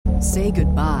Say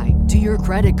goodbye to your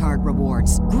credit card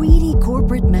rewards. Greedy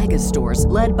corporate mega stores,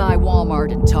 led by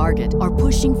Walmart and Target, are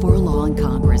pushing for a law in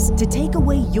Congress to take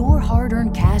away your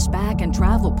hard-earned cash back and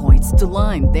travel points to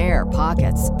line their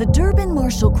pockets. The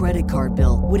Durbin-Marshall credit card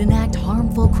bill would enact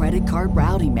harmful credit card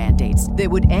routing mandates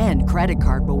that would end credit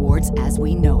card rewards as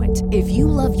we know it. If you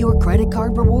love your credit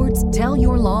card rewards, tell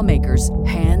your lawmakers,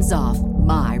 hands off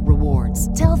my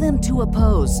rewards. Tell them to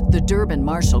oppose the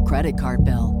Durbin-Marshall credit card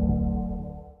bill.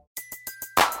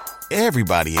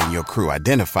 Everybody in your crew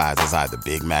identifies as either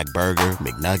Big Mac Burger,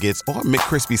 McNuggets, or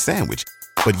McCrispy Sandwich.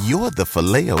 But you're the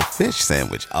Filet-O-Fish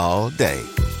Sandwich all day.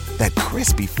 That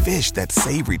crispy fish, that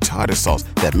savory tartar sauce,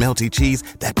 that melty cheese,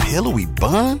 that pillowy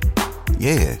bun.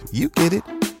 Yeah, you get it.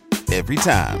 Every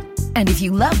time. And if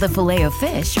you love the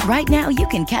Filet-O-Fish, right now you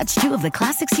can catch two of the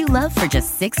classics you love for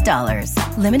just $6.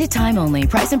 Limited time only.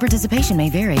 Price and participation may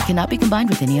vary. Cannot be combined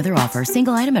with any other offer.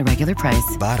 Single item at regular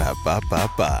price.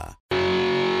 Ba-da-ba-ba-ba.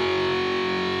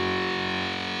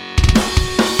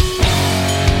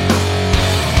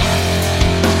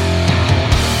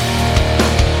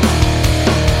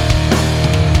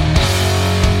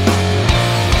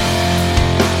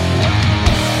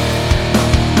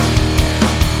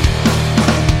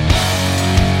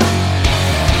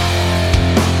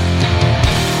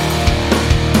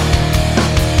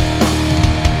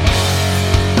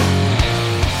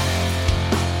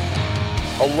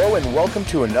 Hello and welcome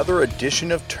to another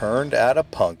edition of Turned Out a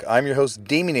Punk. I'm your host,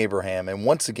 Damian Abraham, and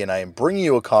once again I am bringing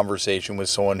you a conversation with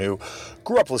someone who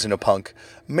grew up listening to punk,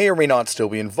 may or may not still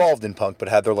be involved in punk, but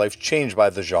had their life changed by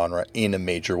the genre in a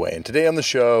major way. And today on the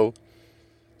show,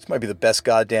 this might be the best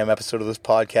goddamn episode of this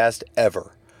podcast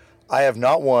ever. I have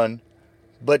not one,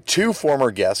 but two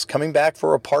former guests coming back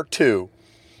for a part two,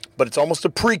 but it's almost a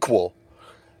prequel.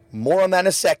 More on that in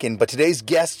a second, but today's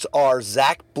guests are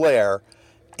Zach, Blair,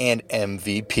 and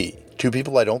MVP. Two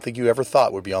people I don't think you ever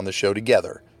thought would be on the show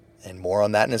together. And more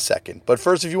on that in a second. But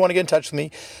first, if you want to get in touch with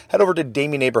me, head over to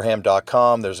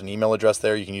DamianAbraham.com. There's an email address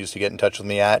there you can use to get in touch with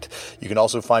me at. You can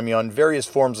also find me on various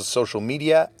forms of social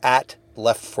media at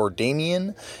Left for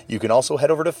Damian. You can also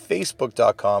head over to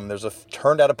Facebook.com. There's a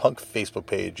Turned Out a Punk Facebook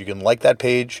page. You can like that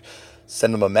page.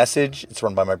 Send them a message. It's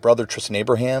run by my brother, Tristan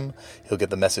Abraham. He'll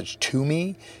get the message to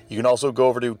me. You can also go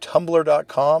over to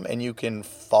Tumblr.com and you can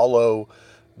follow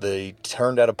the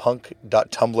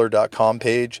turnedoutapunk.tumblr.com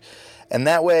page. And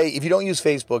that way, if you don't use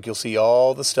Facebook, you'll see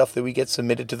all the stuff that we get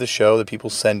submitted to the show that people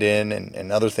send in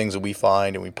and other things that we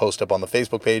find and we post up on the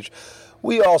Facebook page.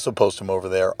 We also post them over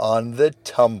there on the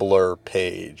Tumblr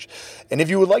page. And if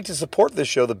you would like to support this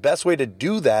show, the best way to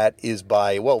do that is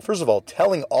by, well, first of all,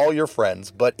 telling all your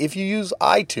friends. But if you use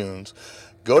iTunes,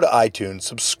 go to iTunes,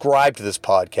 subscribe to this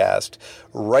podcast,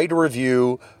 write a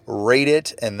review, rate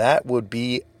it, and that would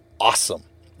be awesome.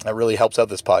 That really helps out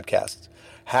this podcast.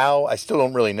 How? I still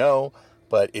don't really know,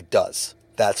 but it does.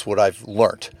 That's what I've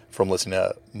learned from listening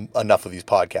to enough of these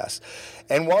podcasts.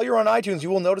 And while you're on iTunes, you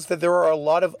will notice that there are a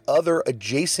lot of other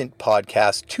adjacent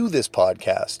podcasts to this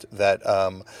podcast that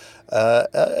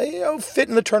fit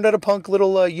in the Turned Out a Punk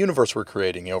little universe we're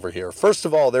creating over here. First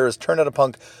of all, there is Turned Out a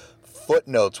Punk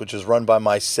Footnotes, which is run by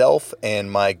myself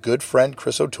and my good friend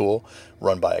Chris O'Toole,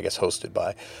 hosted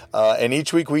by. And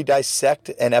each week we dissect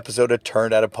an episode of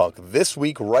Turned Out a Punk. This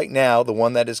week, right now, the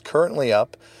one that is currently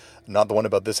up, not the one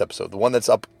about this episode, the one that's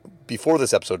up before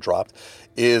this episode dropped,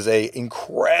 is a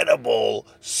incredible,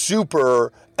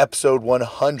 super episode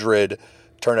 100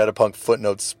 Turned Out a Punk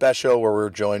Footnotes special, where we're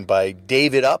joined by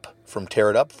David Up from Tear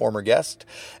It Up, former guest,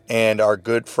 and our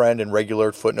good friend and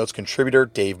regular Footnotes contributor,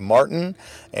 Dave Martin,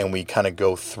 and we kind of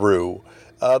go through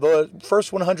the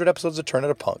first 100 episodes of Turn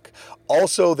Out a Punk.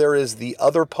 Also, there is the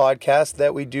other podcast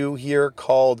that we do here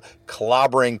called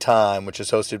Clobbering Time, which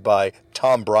is hosted by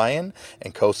Tom Bryan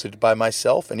and co-hosted by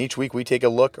myself. And each week we take a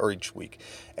look,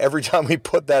 every time we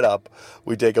put that up,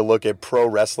 we take a look at pro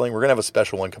wrestling. We're going to have a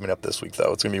special one coming up this week,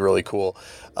 though. It's going to be really cool.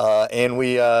 And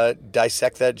we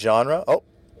dissect that genre. Oh,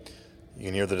 you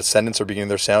can hear the Descendants are beginning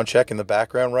their sound check in the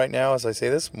background right now as I say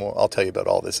this. Well, I'll tell you about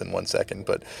all this in 1 second,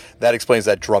 but that explains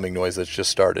that drumming noise that's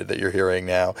just started that you're hearing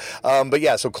now. But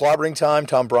yeah, so Clobbering Time,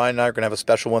 Tom Bryan and I are going to have a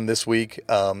special one this week,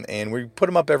 and we put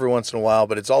them up every once in a while,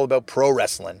 but it's all about pro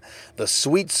wrestling, the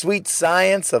sweet, sweet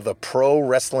science of the pro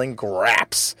wrestling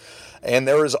graps. And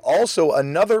there is also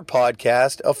another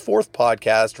podcast, a fourth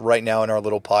podcast right now in our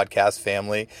little podcast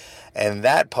family. And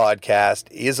that podcast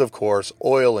is, of course,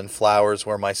 Oil and Flowers,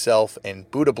 where myself and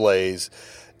Buddha Blaze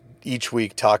each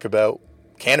week talk about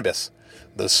cannabis,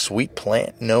 the sweet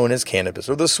plant known as cannabis,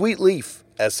 or the sweet leaf,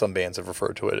 as some bands have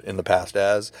referred to it in the past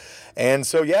as. And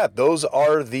so, yeah, those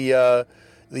are the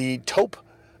Taupe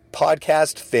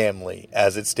podcast family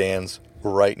as it stands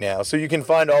right now. So you can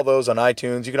find all those on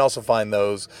iTunes. You can also find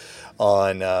those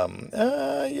on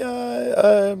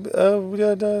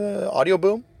Audio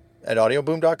Boom. At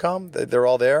audioboom.com. They're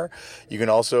all there. You can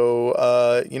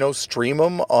also, stream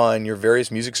them on your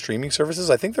various music streaming services.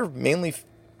 I think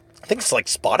it's like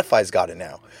Spotify's got it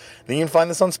now. Then you can find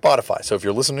this on Spotify. So if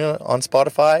you're listening on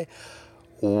Spotify,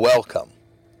 welcome.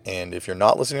 And if you're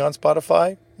not listening on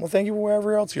Spotify, well, thank you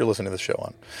wherever else you're listening to the show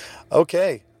on.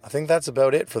 Okay, I think that's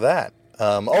about it for that.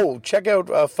 Check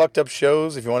out Fucked Up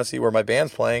shows if you want to see where my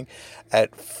band's playing at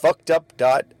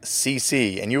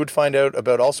fuckedup.cc. And you would find out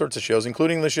about all sorts of shows,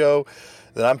 including the show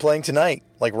that I'm playing tonight,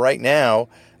 like right now,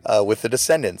 with the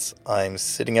Descendants. I'm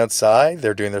sitting outside.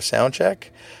 They're doing their sound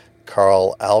check.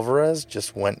 Carl Alvarez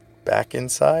just went back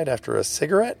inside after a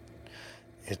cigarette.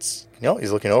 He's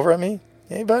looking over at me.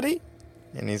 Hey, buddy.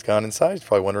 And he's gone inside. He's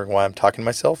probably wondering why I'm talking to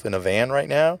myself in a van right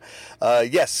now.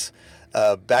 Yes.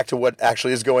 Back to what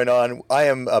actually is going on. I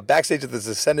am backstage at the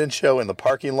Descendants show in the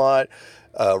parking lot,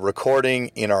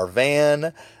 recording in our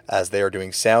van as they are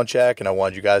doing sound check, and I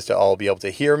wanted you guys to all be able to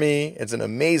hear me. It's an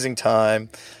amazing time.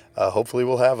 Hopefully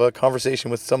we'll have a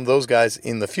conversation with some of those guys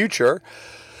in the future.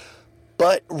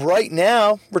 But right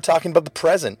now, we're talking about the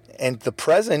present, and the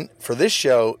present for this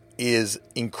show is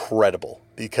incredible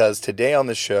because today on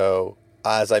the show,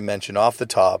 as I mentioned off the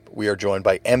top, we are joined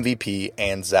by MVP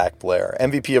and Zach Blair.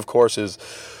 MVP, of course, is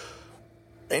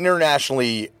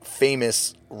internationally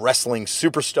famous wrestling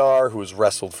superstar who has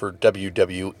wrestled for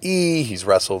WWE. He's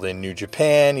wrestled in New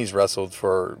Japan. He's wrestled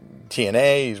for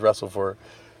TNA. He's wrestled for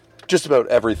just about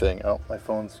everything. Oh, my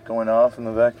phone's going off in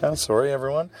the background. Sorry,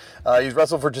 everyone. He's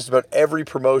wrestled for just about every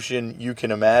promotion you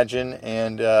can imagine.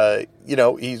 And,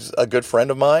 he's a good friend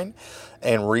of mine.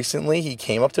 And recently he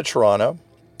came up to Toronto.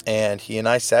 And he and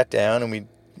I sat down and we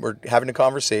were having a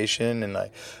conversation, and I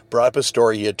brought up a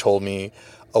story he had told me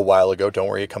a while ago. Don't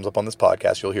worry, it comes up on this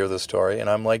podcast. You'll hear this story. And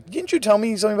I'm like, didn't you tell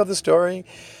me something about this story?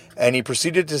 And he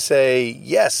proceeded to say,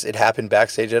 yes, it happened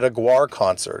backstage at a Gwar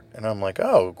concert. And I'm like,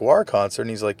 oh, Gwar concert?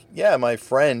 And he's like, yeah, my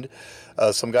friend,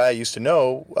 some guy I used to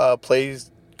know,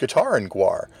 plays guitar in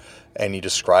Gwar. And he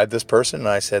described this person, and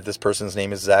I said, this person's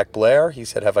name is Zach Blair. He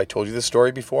said, have I told you this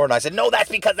story before? And I said, no, that's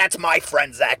because that's my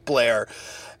friend, Zach Blair.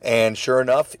 And sure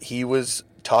enough, he was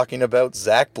talking about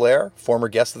Zach Blair, former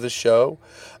guest of the show.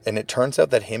 And it turns out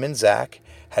that him and Zach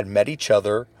had met each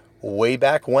other way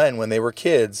back when they were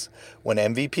kids, when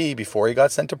MVP, before he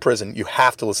got sent to prison. You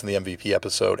have to listen to the MVP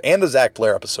episode and the Zach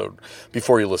Blair episode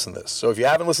before you listen to this. So if you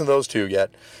haven't listened to those two yet,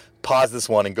 pause this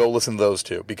one and go listen to those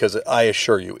two, because I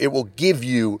assure you, it will give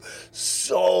you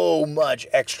so much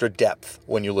extra depth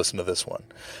when you listen to this one.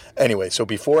 Anyway, so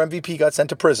before MVP got sent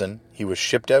to prison, he was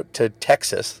shipped out to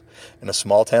Texas in a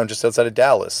small town just outside of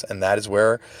Dallas, and that is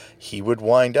where he would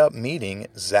wind up meeting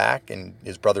Zach and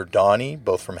his brother Donny,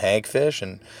 both from Hagfish,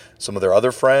 and some of their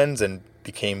other friends, and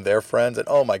became their friends. And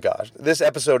oh my gosh, this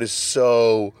episode is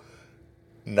so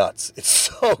nuts. It's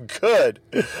so good.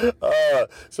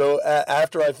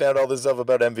 After I found all this stuff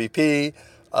about MVP,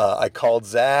 I called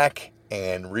Zach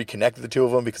and reconnected the two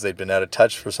of them because they'd been out of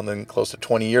touch for something close to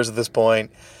 20 years at this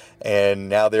point. And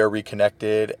now they're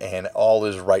reconnected and all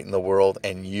is right in the world.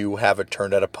 And you have a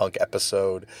Turned Out a Punk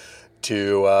episode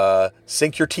to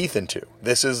sink your teeth into.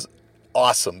 This is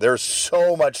awesome. There's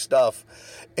so much stuff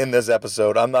in this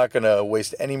episode. I'm not going to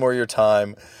waste any more of your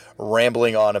time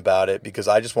rambling on about it, because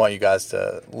I just want you guys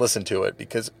to listen to it,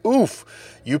 because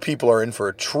you people are in for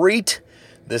a treat.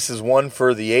 This is one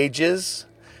for the ages.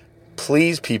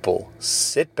 Please, people,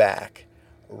 sit back,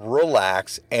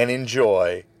 relax, and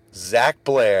enjoy Zach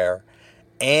Blair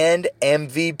and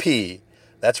MVP.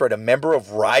 That's right, a member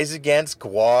of Rise Against,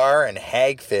 Gwar, and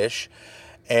Hagfish,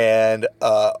 and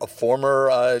a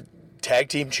former tag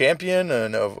team champion,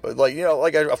 and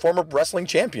a former wrestling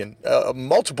champion,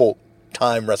 multiple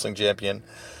time wrestling champion,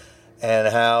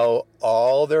 and how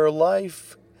all their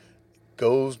life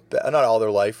goes, not all their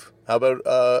life, how about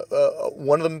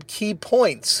one of the key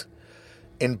points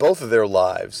in both of their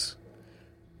lives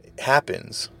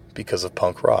happens because of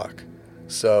punk rock.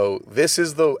 So this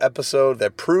is the episode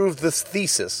that proved this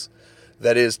thesis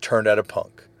that is Turned Out a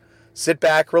Punk. Sit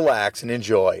back, relax, and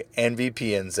enjoy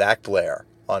MVP and Zach Blair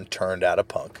on Turned Out a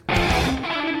Punk.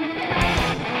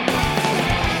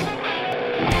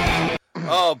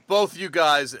 Oh, both you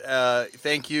guys,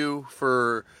 thank you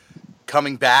for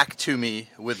coming back to me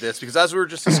with this, because as we were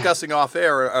just discussing off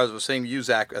air, I was saying to you,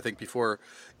 Zach, I think before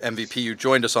MVP, you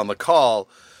joined us on the call,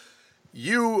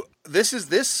 this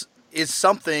is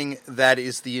something that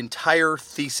is the entire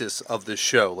thesis of this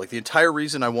show. Like, the entire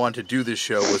reason I wanted to do this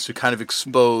show was to kind of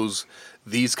expose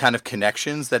these kind of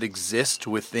connections that exist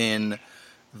within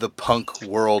the punk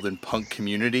world and punk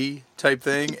community type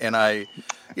thing. And I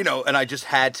just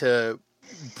had to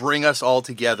bring us all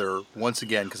together once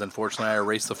again, because unfortunately I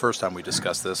erased the first time we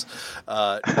discussed this,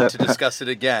 to discuss it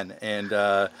again and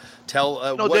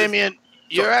tell. No, Damian,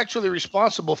 you're actually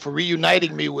responsible for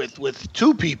reuniting me with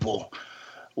two people,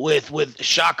 with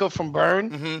Shaka from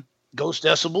Burn, Ghost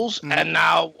Decibels, and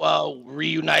now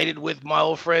reunited with my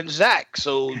old friend Zach.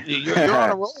 So you're on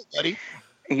a roll, buddy.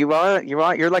 You are.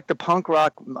 You're like the punk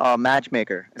rock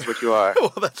matchmaker. Is what you are.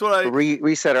 Well, that's what I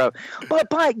reset her up.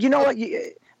 But you know what?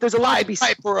 There's a lot to be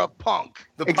said. Piper of punk.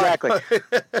 Exactly.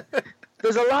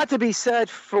 There's a lot to be said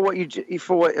for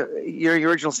your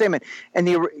original statement, and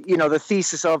the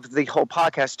thesis of the whole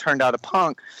podcast turned out a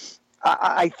punk.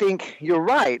 I think you're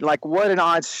right. Like, what an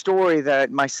odd story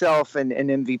that myself and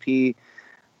MVP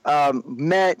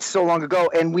met so long ago,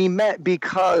 and we met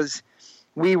because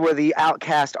we were the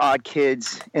outcast odd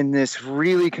kids in this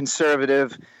really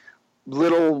conservative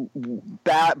little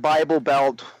Bible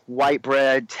Belt white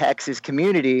bread Texas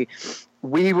community.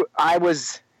 I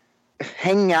was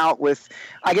hanging out with,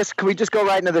 I guess, can we just go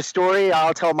right into the story?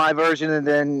 I'll tell my version and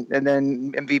then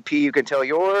MVP, you can tell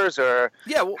yours, or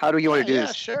how do you want to do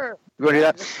this? Yeah, sure. You want to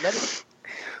do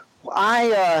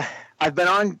that? I've been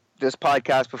on this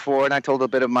podcast before, and I told a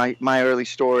bit of my early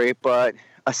story, but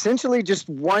essentially just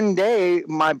one day,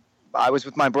 I was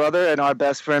with my brother and our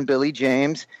best friend Billy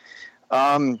James,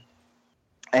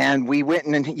 and we went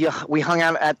and we hung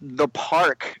out at the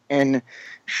park in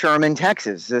Sherman,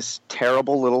 Texas, this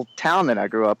terrible little town that I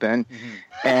grew up in,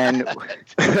 and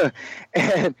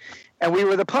we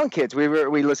were the punk kids. We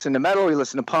listened to metal, we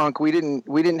listened to punk. We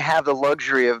didn't have the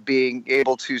luxury of being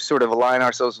able to sort of align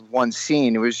ourselves with one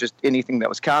scene. It was just anything that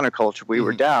was counterculture. We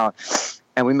were down,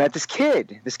 and we met this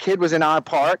kid. This kid was in our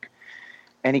park,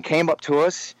 and he came up to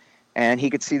us, and he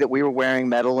could see that we were wearing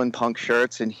metal and punk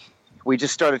shirts, and we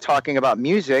just started talking about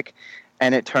music,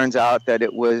 and it turns out that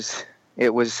it was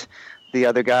the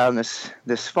other guy on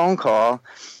this phone call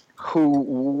who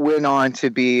went on to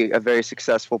be a very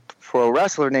successful pro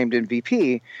wrestler named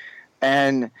MVP.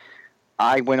 And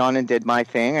I went on and did my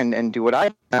thing and do what I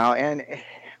do now. And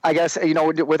I guess,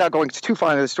 without going too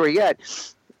far into the story yet,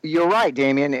 you're right,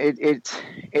 Damian.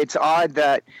 It's odd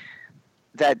that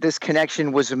this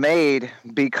connection was made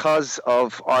because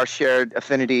of our shared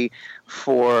affinity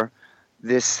for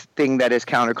this thing that is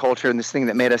counterculture and this thing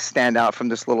that made us stand out from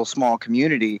this little small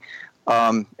community.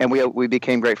 And we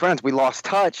became great friends. We lost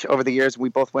touch over the years. We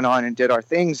both went on and did our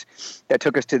things that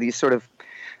took us to these sort of,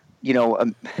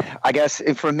 I guess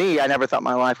for me, I never thought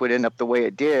my life would end up the way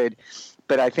it did.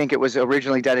 But I think it was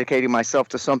originally dedicating myself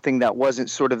to something that wasn't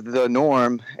sort of the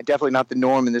norm, definitely not the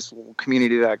norm in this little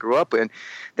community that I grew up in,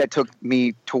 that took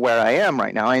me to where I am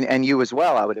right now, and you as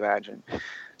well, I would imagine.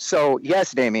 So,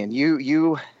 yes, Damian,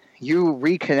 you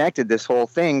reconnected this whole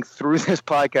thing through this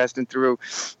podcast and through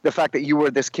the fact that you were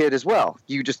this kid as well.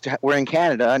 You just were in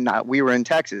Canada and we were in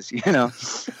Texas,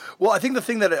 Well, I think the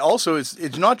thing that it also is,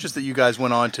 it's not just that you guys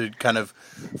went on to kind of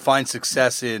find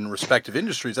success in respective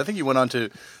industries. I think you went on to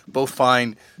both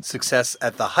find success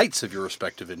at the heights of your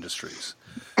respective industries.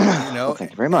 Well,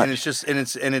 thank you very much. And it's just,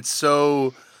 it's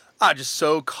so... just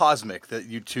so cosmic that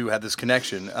you two had this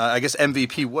connection. I guess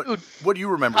MVP, what do you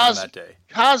remember from that day?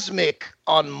 Cosmic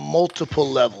on multiple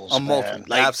levels.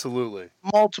 Absolutely.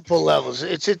 Multiple levels.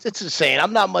 It's insane.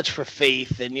 I'm not much for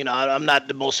faith, and I'm not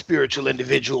the most spiritual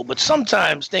individual, but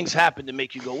sometimes things happen to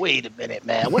make you go, wait a minute,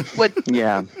 man. What?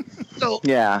 Yeah. So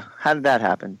yeah. How did that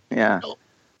happen? Yeah. So,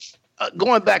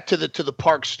 going back to the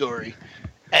park story.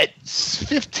 At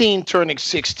 15, turning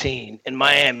 16 in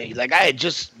Miami, like I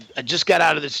just got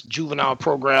out of this juvenile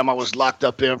program I was locked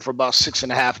up in for about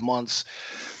 6.5 months.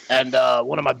 And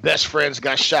one of my best friends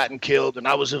got shot and killed, and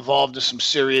I was involved in some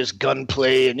serious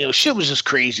gunplay, and shit was just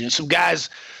crazy. And some guys,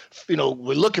 were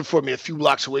looking for me a few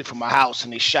blocks away from my house,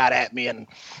 and they shot at me. And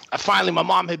my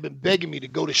mom had been begging me to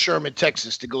go to Sherman,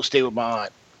 Texas, to go stay with my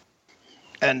aunt.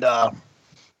 And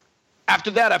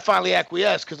after that, I finally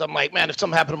acquiesced because I'm like, man, if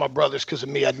something happened to my brothers because of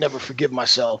me, I'd never forgive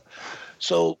myself.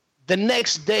 So the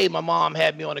next day, my mom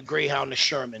had me on a Greyhound to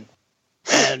Sherman.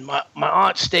 And my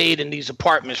aunt stayed in these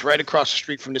apartments right across the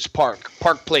street from this Park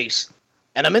Place.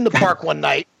 And I'm in the park one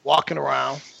night, walking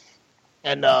around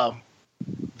and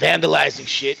vandalizing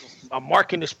shit. I'm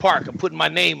marking this park. I'm putting my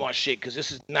name on shit because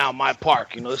this is now my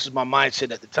park. This is my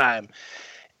mindset at the time.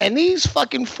 And these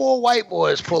fucking 4 white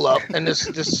boys pull up, and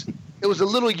this it was a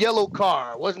little yellow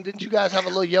car. Didn't you guys have a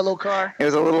little yellow car? It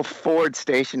was a little Ford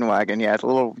station wagon. Yeah, it's a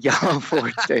little yellow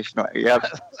Ford station wagon. Yep.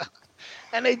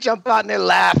 And they jump out and they're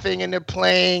laughing and they're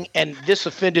playing. And this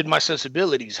offended my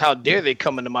sensibilities. How dare they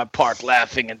come into my park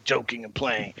laughing and joking and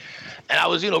playing? And I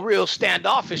was, real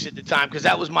standoffish at the time because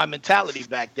that was my mentality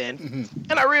back then. Mm-hmm.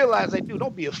 And I realized, like, dude,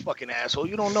 don't be a fucking asshole.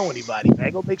 You don't know anybody,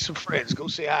 man. Go make some friends. Go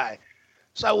say hi.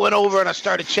 So I went over and I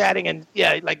started chatting. And,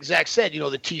 yeah, like Zach said,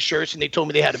 the T-shirts. And they told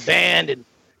me they had a band. And,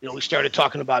 we started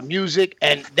talking about music.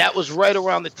 And that was right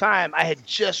around the time I had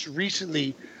just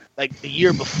recently, like the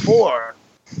year before,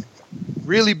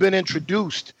 really been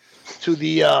introduced to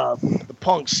the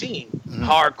punk scene,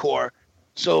 hardcore.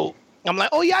 So I'm like,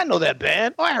 oh, yeah, I know that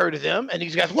band. Oh, I heard of them. And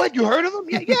these guys, what, you heard of them?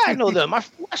 Yeah, I know them. My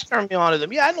friends turned me on to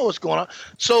them. Yeah, I know what's going on.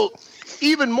 So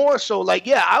even more so, like,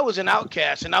 yeah, I was an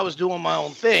outcast and I was doing my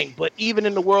own thing. But even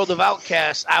in the world of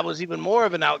outcasts, I was even more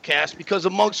of an outcast because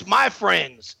amongst my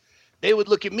friends, they would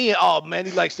look at me and, oh, man,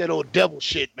 he likes that old devil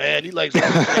shit, man. He likes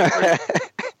that.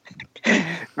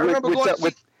 I remember going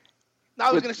to I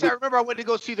remember I went to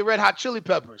go see the Red Hot Chili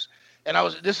Peppers. And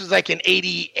this was like in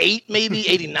 88, maybe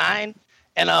 89.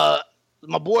 And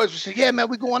my boys would say, yeah, man,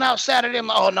 we going out Saturday. I'm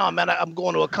like, oh, no, man, I'm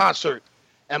going to a concert.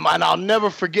 And I'll never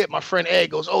forget my friend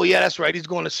Ed goes, oh, yeah, that's right. He's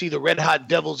going to see the Red Hot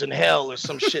Devils in Hell or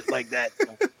some shit like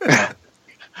that.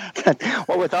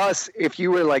 Well, with us, if you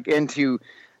were like into,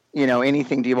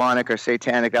 anything demonic or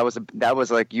satanic, that was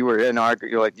like you were in our,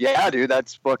 you're like, yeah, dude,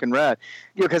 that's fucking rad.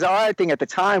 Because our thing at the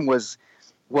time was,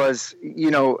 our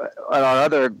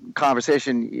other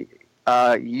conversation,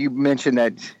 you mentioned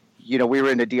that, we were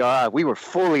into DRI. We were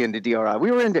fully into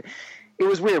DRI. It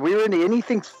was weird. We were into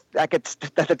anything like at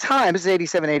the time, this is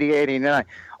 87, 88, 89,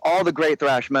 all the great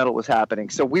thrash metal was happening.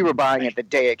 So we were buying it the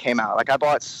day it came out. Like I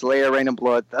bought Slayer, Rain and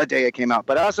Blood the day it came out.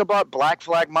 But I also bought Black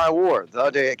Flag, My War the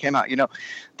day it came out.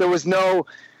 There was no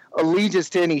allegiance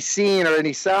to any scene or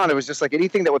any sound. It was just like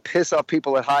anything that would piss off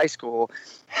people at high school.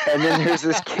 And then here's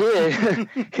this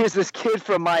kid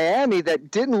from Miami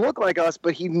that didn't look like us,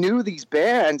 but he knew these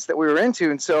bands that we were into.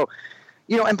 And so,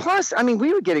 and plus, I mean,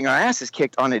 we were getting our asses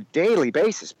kicked on a daily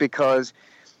basis because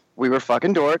we were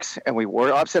fucking dorks and we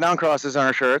wore upside down crosses on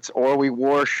our shirts, or we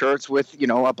wore shirts with,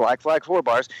 a Black Flag 4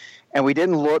 bars, and we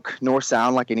didn't look nor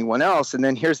sound like anyone else. And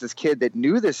then here's this kid that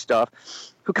knew this stuff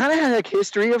who kind of had a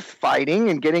history of fighting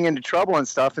and getting into trouble and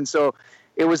stuff. And so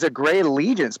it was a great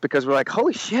allegiance because we're like,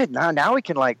 holy shit, now we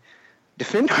can like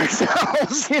defend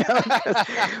ourselves,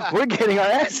 we're getting our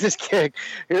asses kicked.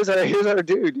 Here's our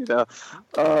dude,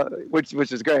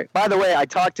 which is great. By the way, I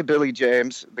talked to Billy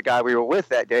James, the guy we were with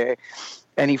that day,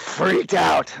 and he freaked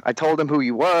out. I told him who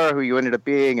you were, who you ended up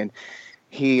being, and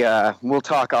he we'll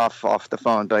talk off the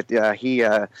phone, but he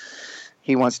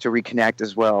wants to reconnect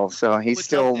as well. So he's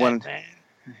still one.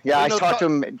 Yeah, I talk to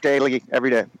him daily,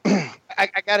 every day. I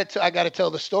gotta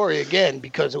tell the story again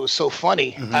because it was so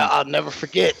funny. Mm-hmm. I'll never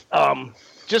forget.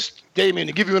 Just Damian,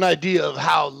 to give you an idea of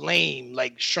how lame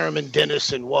like Sherman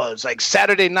Denison was. Like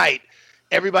Saturday night,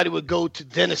 everybody would go to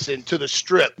Denison to the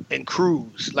Strip and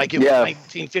cruise, like it was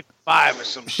 1955 or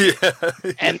some shit. Yeah.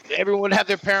 And everyone would have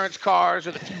their parents' cars,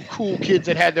 or the few cool kids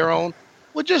that had their own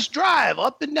would just drive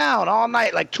up and down all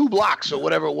night, like 2 blocks or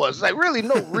whatever it was. Like really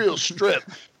no real Strip,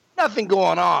 nothing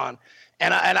going on.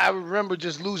 And I remember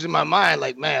just losing my mind,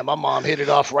 like, man, my mom hit it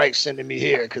off right sending me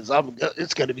here because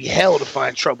it's going to be hell to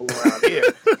find trouble around here.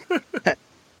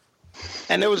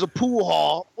 And there was a pool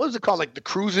hall. What was it called? Like the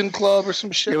Cruising Club or some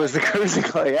shit? It was the Cruising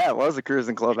Club. Yeah, it was the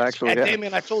Cruising Club, actually. And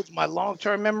Damian, I told you, my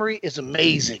long-term memory is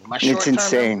amazing. My short-term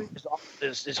memory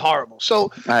is horrible.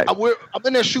 So I'm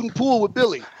in there shooting pool with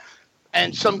Billy.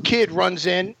 And some kid runs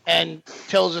in and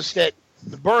tells us that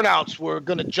the Burnouts were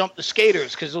going to jump the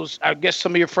skaters because I guess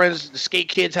some of your friends, the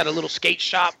Skatekids, had a little skate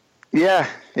shop. Yeah.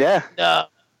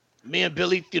 Me and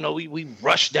Billy, we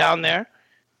rushed down there,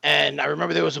 and I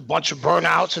remember there was a bunch of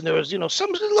Burnouts, and there was, it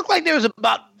looked like there was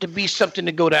about to be something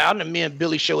to go down, and me and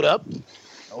Billy showed up.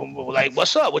 And we were like,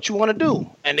 "What's up? What you want to do?"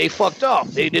 And they fucked off.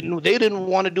 They didn't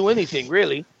want to do anything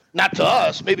really. Not to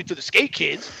us, maybe to the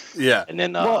Skatekids. Yeah. And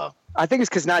then I think it's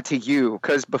because not to you,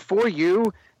 because before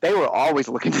you, they were always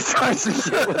looking to start some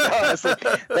shit with us. Like,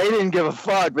 they didn't give a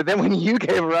fuck. But then when you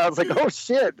came around, I was like, oh,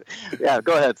 shit. Yeah,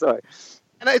 go ahead. Sorry.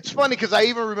 And it's funny because I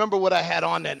even remember what I had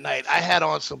on that night. I had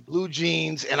on some blue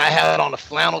jeans, and I had on a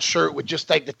flannel shirt with just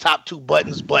like the top 2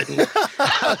 buttons buttoned.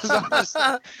 How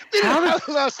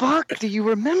the fuck do you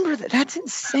remember that? That's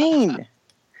insane.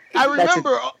 I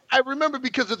remember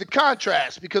because of the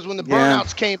contrast. Because when the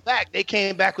Burnouts came back, they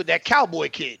came back with that cowboy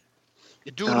kid. The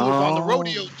dude who was on the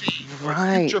rodeo team.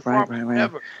 Right.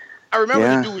 I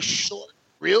remember the dude was short,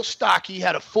 real stocky,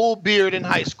 had a full beard in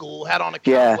high school, had on a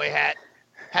cowboy hat,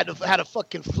 had a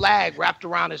fucking flag wrapped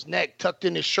around his neck, tucked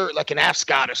in his shirt like an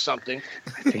ascot or something.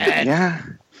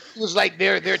 And was like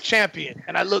their champion.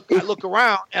 And I look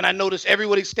around and I notice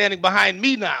everybody's standing behind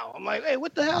me now. I'm like, hey,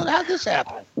 what the hell? How'd this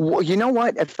happen? Well, you know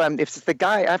what? If it's the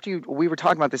guy we were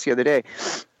talking about this the other day.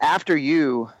 After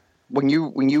when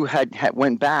you had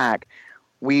went back,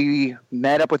 we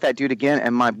met up with that dude again,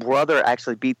 and my brother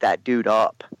actually beat that dude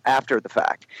up after the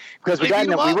fact because we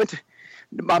went to.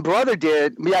 My brother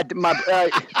did. Yeah,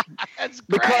 That's great.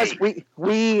 Because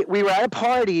we were at a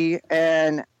party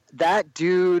and that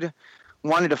dude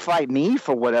wanted to fight me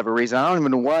for whatever reason. I don't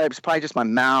even know what. It was probably just my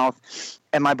mouth.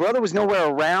 And my brother was nowhere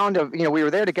around. We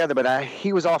were there together, but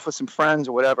he was off with some friends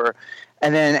or whatever.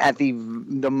 And then at the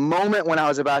moment when I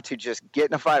was about to just get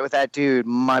in a fight with that dude,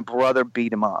 my brother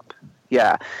beat him up.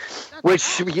 Yeah,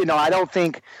 which, I don't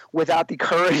think without the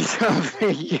courage of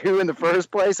you in the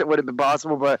first place, it would have been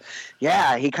possible. But,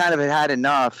 yeah, he kind of had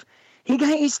enough.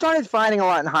 He started fighting a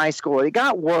lot in high school. It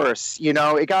got worse,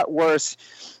 It got worse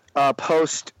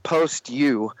post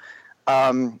you.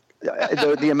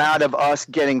 The amount of us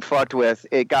getting fucked with,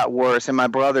 it got worse. And my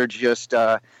brother just,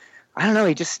 I don't know,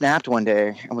 he just snapped one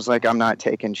day and was like, I'm not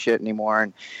taking shit anymore.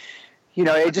 And,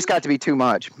 it just got to be too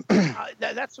much.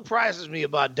 That surprises me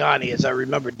about Donny, as I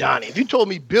remember Donny. If you told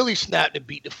me Billy snapped and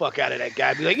beat the fuck out of that guy,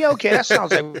 I'd be like, yeah, okay, that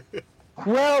sounds like.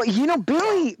 Well,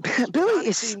 Billy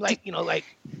is like,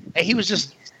 and he was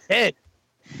just dead.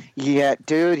 Yeah,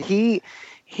 dude, he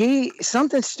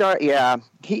something start. Yeah,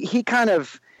 he kind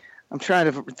of. I'm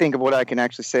trying to think of what I can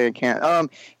actually say. I can't.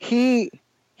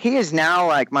 He is now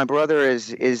like my brother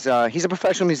is he's a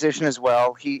professional musician as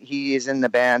well. He is in the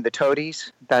band the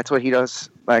Toadies. That's what he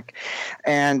does. Like,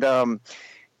 and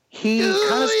he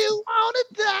kind of you want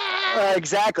to die?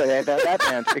 Exactly that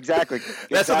band. Exactly.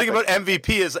 That's the thing about MVP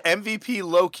is MVP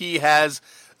low-key has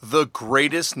the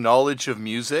greatest knowledge of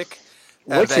music.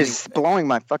 Which is blowing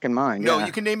my fucking mind. No, yeah.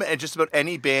 You can name it just about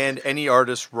any band, any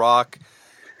artist, rock,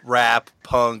 rap,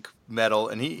 punk, metal,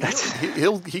 and he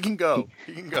can go.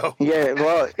 He can go. Yeah,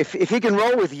 well, if he can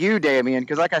roll with you, Damian,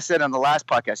 because like I said on the last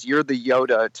podcast, you're the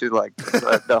Yoda to like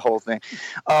the whole thing.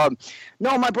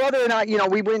 No, my brother and I,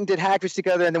 we went and did Hagfish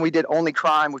together, and then we did Only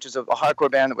Crime, which is a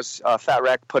hardcore band that was Fat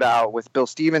Wreck put out with Bill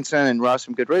Stevenson and Russ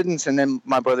from Good Riddance, and then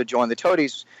my brother joined the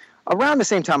Toadies around the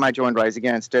same time I joined Rise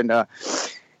Against, and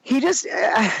he just,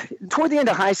 toward the end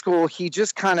of high school, he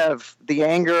just kind of, the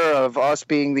anger of us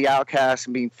being the outcasts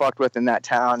and being fucked with in that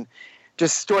town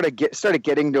just started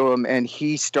getting to him, and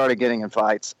he started getting in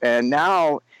fights. And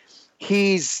now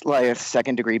he's like a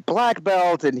second-degree black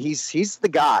belt, and he's the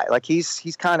guy. Like, he's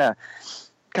kind of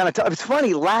tough. It's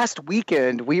funny, last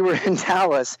weekend we were in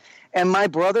Dallas, and my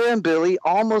brother and Billy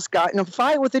almost got in a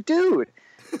fight with a dude.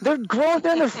 They're grown,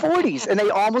 they're in their 40s, and they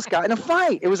almost got in a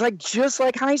fight. It was like just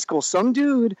like high school. Some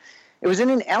dude, it was in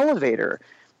an elevator,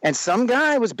 and some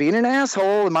guy was being an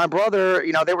asshole, and my brother,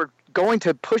 they were going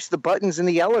to push the buttons in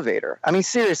the elevator. I mean,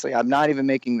 seriously, I'm not even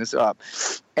making this up.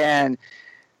 And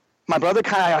my brother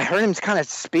I heard him kind of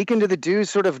speaking to the dude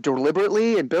sort of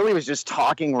deliberately, and Billy was just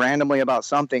talking randomly about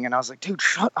something, and I was like, dude,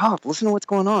 shut up, listen to what's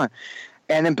going on.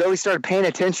 And then Billy started paying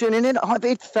attention, and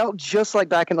it felt just like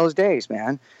back in those days,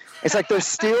 man. It's like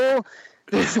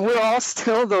we're all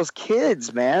still those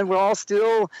kids, man. We're all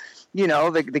still,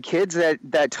 the kids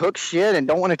that took shit and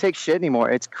don't want to take shit anymore.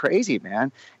 It's crazy,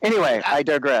 man. Anyway, I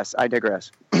digress.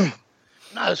 No,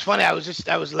 it's funny. I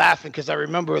was laughing because I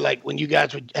remember like when you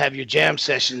guys would have your jam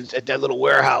sessions at that little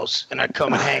warehouse, and I'd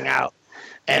come and hang out,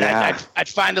 and I'd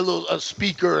find a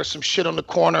speaker or some shit on the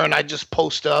corner, and I'd just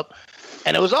post up.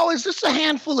 And it was always just a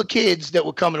handful of kids that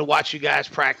would come and watch you guys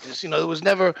practice. It was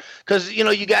never because,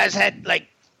 you guys had like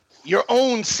your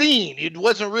own scene. It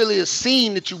wasn't really a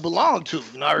scene that you belonged to.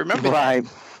 I remember right.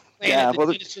 Playing at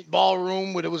the Thesis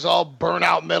ballroom where it was all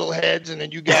burnout metalheads. And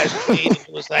then you guys played. And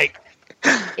it was like,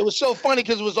 it was so funny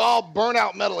because it was all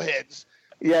burnout metalheads.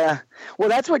 Yeah. Well,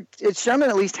 that's what Sherman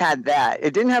at least had that.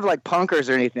 It didn't have like punkers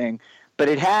or anything. But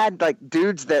it had like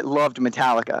dudes that loved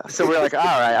Metallica. So we're like, all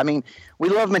right. I mean, we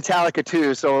love Metallica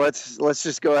too. So let's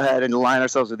just go ahead and align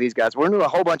ourselves with these guys. We're into a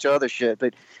whole bunch of other shit,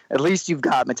 but at least you've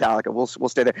got Metallica. We'll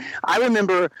stay there. I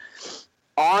remember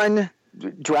on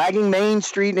dragging Main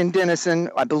Street in Denison,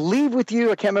 I believe with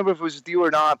you. I can't remember if it was with you or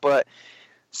not, but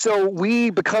so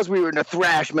because we were into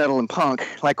thrash metal and punk,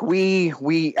 like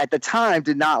we at the time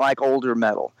did not like older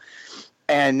metal,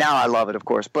 and now I love it, of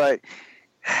course, but.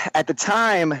 At the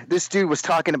time, this dude was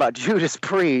talking about Judas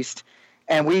Priest,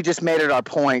 and we just made it our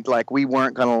point, like we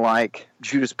weren't going to like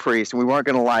Judas Priest, and we weren't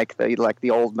going to like the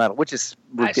old metal, which is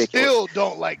ridiculous. I still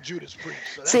don't like Judas Priest.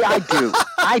 So see,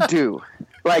 I do.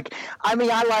 Like, I mean,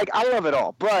 I love it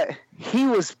all, but he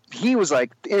was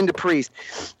like into Priest,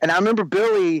 and I remember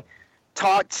Billy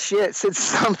talked shit, said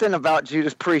something about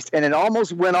Judas Priest, and it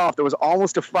almost went off. There was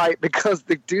almost a fight because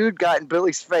the dude got in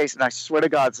Billy's face, and I swear to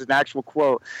God, it's an actual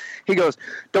quote. He goes,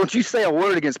 "Don't you say a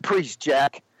word against Priest,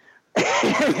 Jack."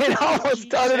 It almost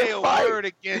started a fight. Say a word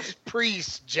against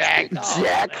Priest, Jack.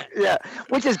 Jack, yeah,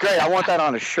 which is great. I want that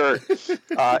on a shirt.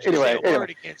 Anyway, say a word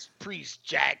against Priest,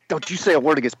 Jack. Don't you say a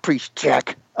word against Priest,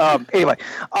 Jack. Anyway,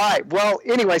 all right. Well,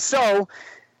 anyway, so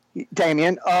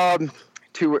Damian, I'm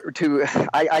going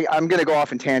to go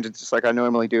off in tangents just like I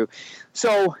normally do.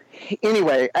 So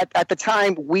anyway, at the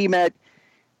time we met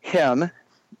him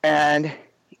and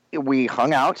we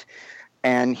hung out.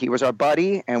 And he was our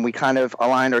buddy, and we kind of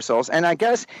aligned ourselves. And I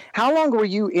guess, how long were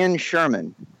you in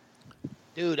Sherman?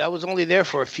 Dude, I was only there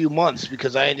for a few months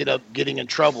because I ended up getting in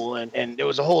trouble. And there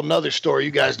was a whole nother story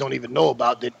you guys don't even know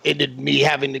about that ended me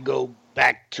having to go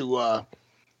back to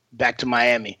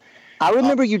Miami. I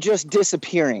remember you just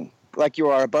disappearing, like you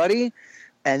were our buddy,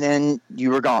 and then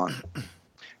you were gone.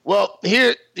 Well,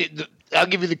 here, I'll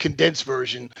give you the condensed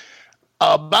version.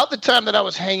 About the time that I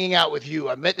was hanging out with you,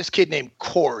 I met this kid named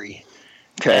Corey.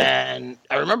 Okay. And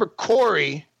I remember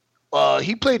Corey,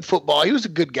 he played football. He was a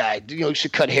good guy. You know, he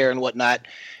should cut hair and whatnot.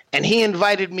 And he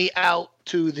invited me out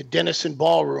to the Denison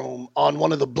Ballroom on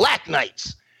one of the black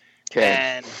nights. Okay.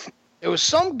 And there was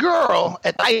some girl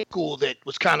at high school that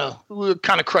was we were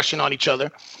kind of crushing on each other.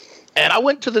 And I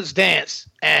went to this dance,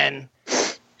 and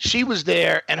she was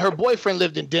there, and her boyfriend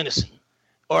lived in Denison.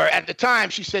 Or at the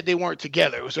time, she said they weren't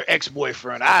together. It was her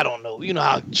ex-boyfriend. I don't know. You know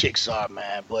how chicks are,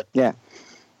 man. But yeah.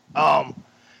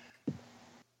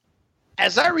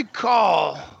 As I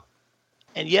recall,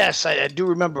 and yes, I do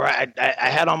remember, I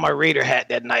had on my Raider hat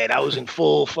that night. I was in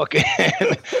full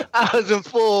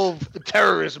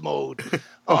terrorist mode.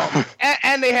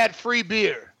 And they had free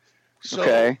beer. So,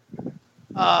 okay.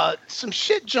 Some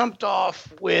shit jumped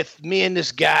off with me and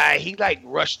this guy. He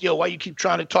rushed, "Yo, why you keep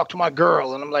trying to talk to my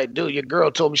girl?" And I'm like, "Dude, your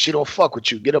girl told me she don't fuck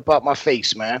with you. Get up out my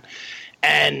face, man."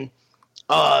 And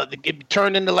it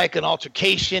turned into an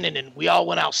altercation, and then we all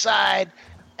went outside.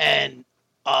 And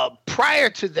prior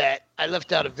to that, I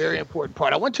left out a very important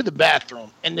part. I went to the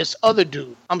bathroom, and this other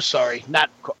dude, I'm sorry,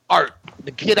 not Art,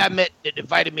 the kid I met that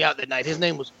invited me out that night, his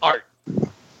name was Art.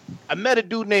 I met a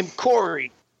dude named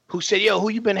Corey who said, "Yo, who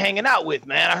you been hanging out with,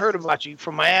 man? I heard about you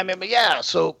from Miami." But yeah,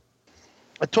 so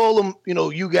I told him,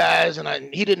 you guys,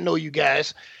 and he didn't know you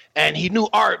guys. And he knew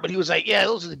Art, but he was like, "Yeah,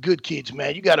 those are the good kids,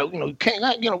 man. You gotta,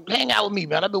 hang out with me,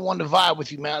 man. I've been wanting to vibe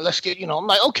with you, man. Let's get, I'm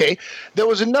like, okay." There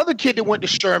was another kid that went to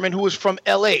Sherman who was from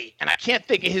LA, and I can't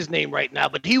think of his name right now,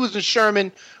 but he was in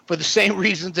Sherman for the same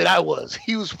reasons that I was.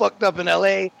 He was fucked up in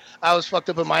LA. I was fucked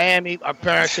up in Miami. Our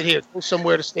parents said, "Here, go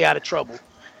somewhere to stay out of trouble."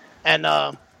 And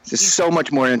this is so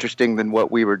much more interesting than what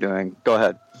we were doing. Go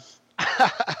ahead.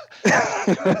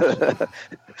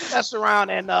 Mess around,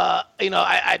 and I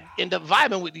end up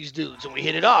vibing with these dudes, and we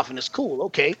hit it off, and it's cool.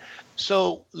 Okay,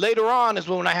 so later on is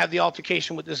when I have the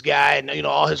altercation with this guy, and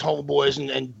all his homeboys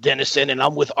and Denison, and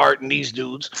I'm with Art and these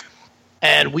dudes,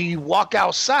 and we walk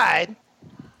outside,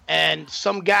 and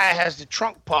some guy has the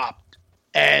trunk popped,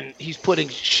 and he's putting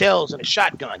shells in a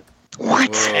shotgun.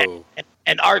 What?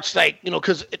 And Art's like,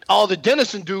 because all the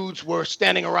Denison dudes were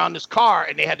standing around this car,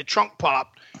 and they had the trunk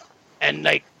popped, and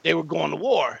they were going to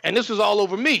war. And this was all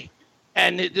over me.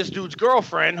 And this dude's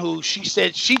girlfriend, who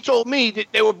she told me that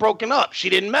they were broken up. She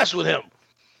didn't mess with him.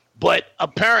 But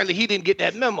apparently he didn't get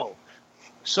that memo.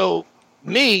 So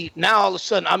me, now all of a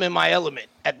sudden I'm in my element.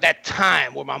 At that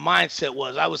time, where my mindset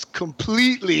was, I was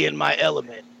completely in my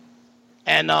element.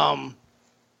 And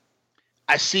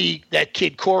I see that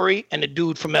kid Corey and the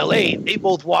dude from LA. They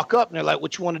both walk up and they're like,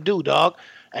 "What you want to do, dog?"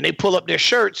 And they pull up their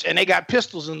shirts and they got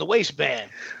pistols in the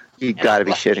waistband. You got to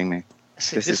be shitting me.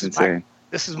 This is insane.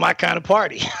 This is my kind of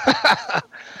party.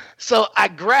 So I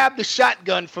grabbed the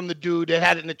shotgun from the dude that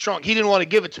had it in the trunk. He didn't want to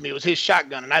give it to me. It was his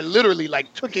shotgun. And I literally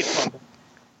took it from him.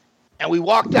 And we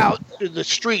walked out to the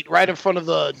street right in front of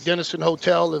the Denison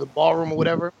Hotel or the ballroom or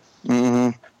whatever.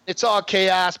 Mm-hmm. It's all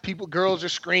chaos. Girls are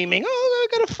screaming, "Oh,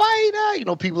 they're going to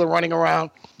fight." People are running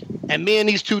around. And me and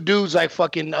these two dudes,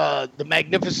 the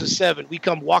Magnificent Seven, we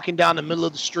come walking down the middle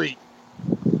of the street.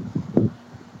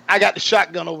 I got the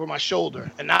shotgun over my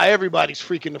shoulder, and now everybody's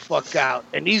freaking the fuck out.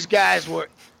 And these guys were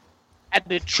at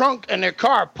the trunk, and their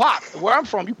car popped. Where I'm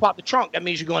from, you pop the trunk, that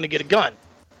means you're going to get a gun.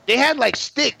 They had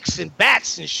sticks and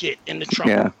bats and shit in the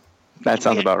trunk. Yeah, that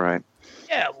sounds about right.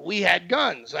 Yeah, we had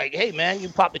guns. Hey, man, you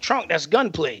pop the trunk, that's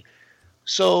gunplay.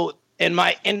 So in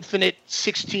my infinite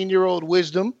 16-year-old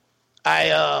wisdom,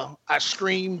 I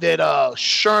screamed that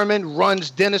Sherman runs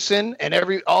Denison,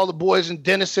 and all the boys in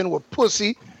Denison were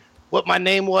pussy, what my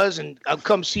name was, and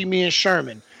come see me in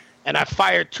Sherman. and I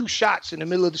fired 2 shots in the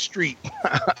middle of the street.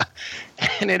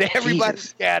 And then everybody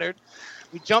scattered.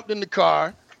 We jumped in the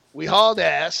car. We hauled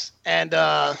ass. And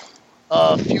a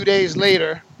few days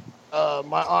later,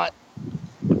 my aunt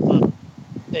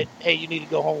said, hey, you need to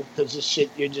go home because this shit,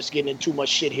 you're just getting in too much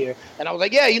shit here. And I was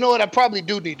like, yeah, you know what? I probably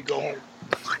do need to go home.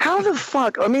 How the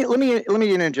fuck? Let me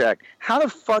interject. How the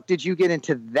fuck did you get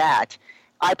into that?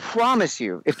 I promise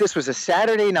you, if this was a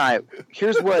Saturday night,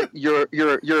 here's what your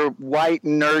white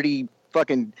nerdy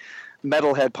fucking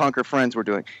metalhead punker friends were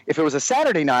doing. If it was a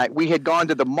Saturday night, we had gone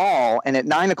to the mall, and at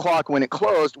 9:00 when it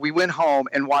closed, we went home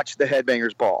and watched the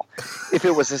Headbangers Ball. If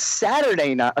it was a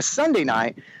Sunday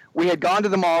night, we had gone to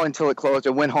the mall until it closed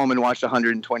and went home and watched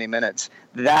 120 minutes.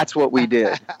 That's what we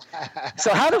did.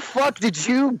 So how the fuck did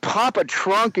you pop a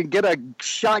trunk and get a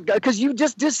shotgun? Because you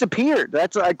just disappeared.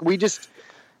 That's like we just.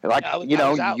 Like, I was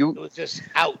just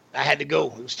out. I had to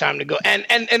go. It was time to go. And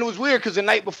it was weird because the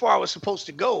night before I was supposed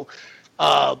to go,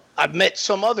 I met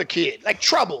some other kid, like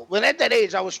Trouble. When at that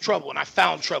age I was Trouble, and I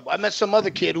found Trouble. I met some other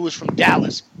kid who was from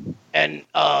Dallas, and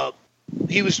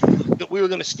we were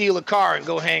going to steal a car and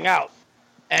go hang out.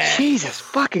 And Jesus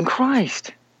fucking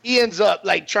Christ. He ends up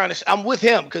like I'm with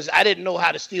him because I didn't know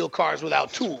how to steal cars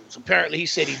without tools. Apparently he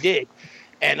said he did.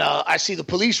 And I see the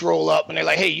police roll up and they're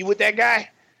like, hey, you with that guy?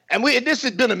 And this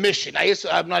has been a mission.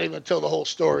 I'm not even going to tell the whole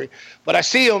story. But I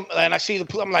see him, and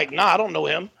I'm like, nah, I don't know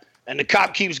him. And the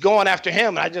cop keeps going after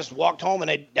him, and I just walked home,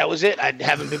 and that was it. I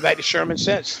haven't been back to Sherman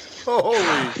since. Holy!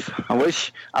 I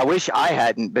wish I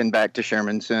hadn't been back to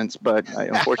Sherman since, but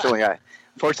unfortunately, I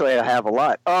have a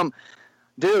lot.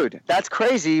 Dude, that's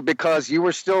crazy because you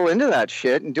were still into that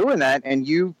shit and doing that, and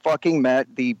you fucking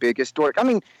met the biggest dork. I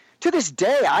mean, to this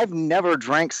day, I've never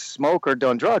drank, smoke, or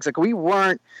done drugs. Like, we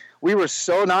were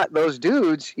so not those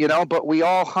dudes, but we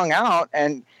all hung out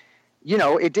and,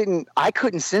 I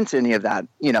couldn't sense any of that,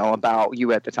 about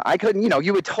you at the time. I couldn't,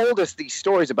 you had told us these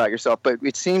stories about yourself, but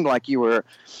it seemed like you were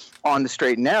on the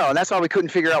straight and narrow. And that's why we couldn't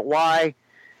figure out why.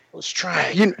 I was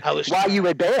trying. Why you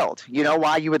had bailed,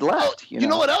 why you had left. You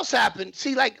know what else happened?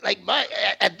 See,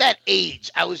 at that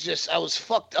age, I was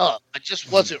fucked up. I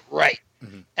just wasn't right.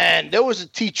 Mm-hmm. And there was a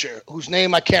teacher whose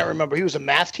name I can't remember. He was a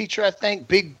math teacher, I think,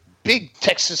 big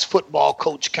Texas football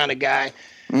coach kind of guy.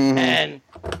 Mm-hmm. And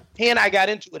he and I got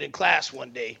into it in class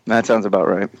one day. That sounds about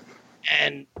right.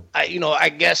 And I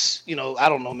guess, I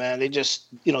don't know, man. They just,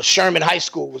 Sherman High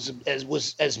School was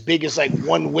as big as like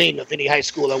one wing of any high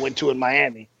school I went to in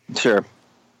Miami. Sure.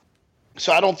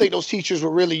 So I don't think those teachers were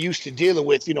really used to dealing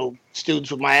with,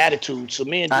 students with my attitude. So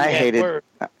me and I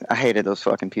hated those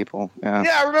fucking people. Yeah.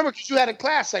 Yeah, I remember because you had a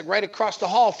class like right across the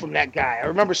hall from that guy. I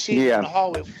remember seeing him in the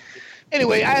hallway.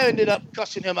 Anyway, I ended up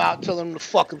cussing him out, telling him to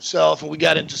fuck himself, and we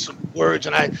got into some words,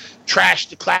 and I trashed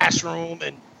the classroom,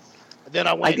 and then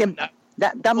I went.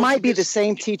 That might be the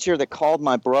same teacher that called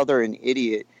my brother an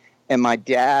idiot, and my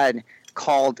dad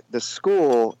called the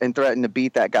school and threatened to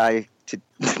beat that guy to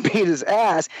beat his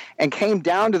ass, and came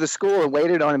down to the school and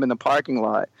waited on him in the parking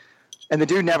lot. And the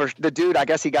dude, I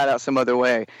guess he got out some other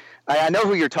way. I know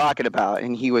who you're talking about,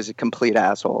 and he was a complete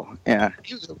asshole. Yeah,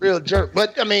 he was a real jerk.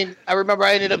 But I mean, I remember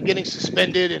I ended up getting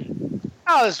suspended, and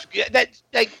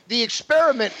the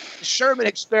experiment, the Sherman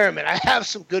experiment. I have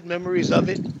some good memories of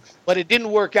it, but it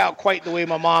didn't work out quite the way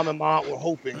my mom and my aunt were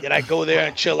hoping. That I go there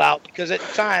and chill out because at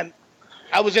the time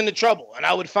I was into trouble, and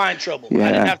I would find trouble. Yeah.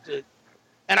 I didn't have to,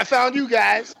 and I found you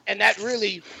guys, and that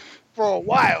really, for a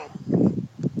while,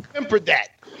 tempered that.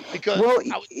 Because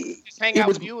I would just hang out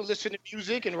with you and listen to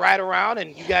music and ride around,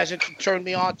 and you guys turned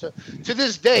me on to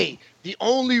this day. The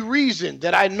only reason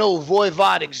that I know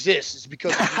Voivod exists is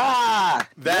because of That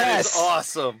is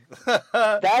awesome.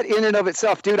 That in and of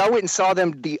itself, dude. I went and saw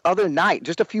them the other night,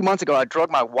 just a few months ago. I drug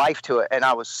my wife to it, and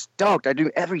I was stoked. I do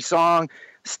every song.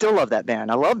 Still love that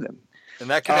band. I love them. And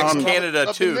that connects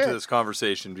Canada too to this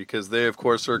conversation because they, of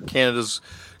course, are Canada's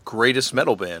greatest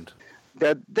metal band.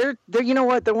 They're you know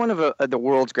what? They're one of the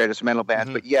world's greatest metal bands.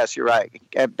 Mm-hmm. But yes, you're right.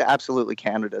 Absolutely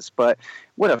Canada's. But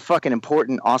what a fucking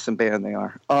important, awesome band they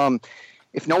are.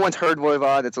 If no one's heard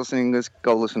Voivod that's listening to this,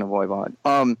 go listen to Voivod.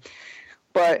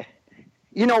 But,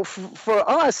 for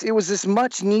us, it was this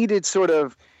much needed sort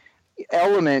of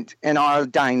element in our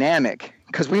dynamic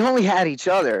because we only had each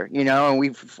other, and we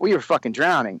were fucking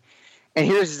drowning. And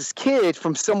here's this kid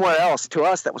from somewhere else to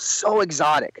us that was so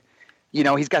exotic.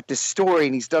 He's got this story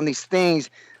and he's done these things,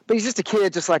 but he's just a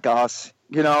kid just like us,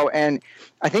 and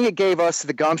I think it gave us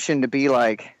the gumption to be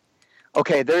like,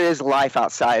 okay, there is life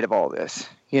outside of all this.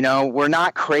 We're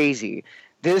not crazy.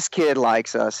 This kid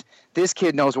likes us. This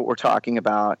kid knows what we're talking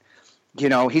about.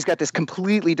 He's got this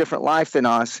completely different life than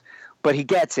us, but he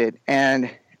gets it. And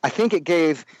I think it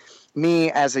gave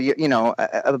me as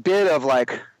a bit of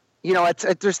like,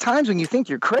 there's times when you think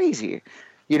you're crazy,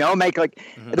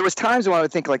 there was times when I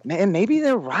would think like, man, maybe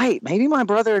they're right. Maybe my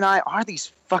brother and I are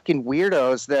these fucking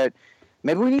weirdos that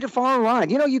maybe we need to fall in line.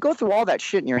 You go through all that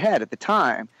shit in your head at the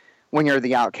time when you're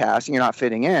the outcast and you're not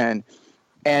fitting in.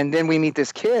 And then we meet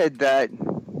this kid that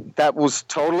was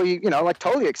totally,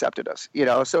 totally accepted us,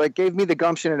 So it gave me the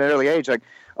gumption at an early age, like,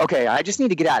 okay, I just need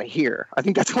to get out of here. I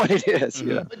think that's what it is.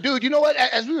 Mm-hmm. Dude, you know what?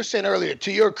 As we were saying earlier,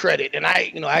 to your credit, and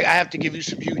I have to give you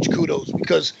some huge kudos,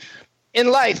 because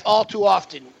in life, all too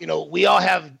often, we all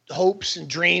have hopes and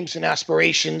dreams and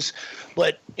aspirations,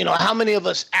 but how many of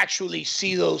us actually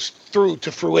see those through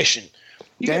to fruition?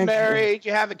 You get married,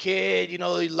 you have a kid,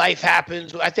 life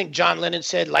happens. I think John Lennon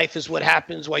said, life is what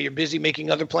happens while you're busy making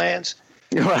other plans.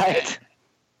 Right.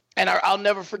 And I'll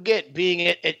never forget being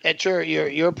at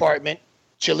your apartment,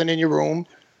 chilling in your room,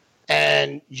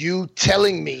 and you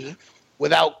telling me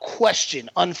without question,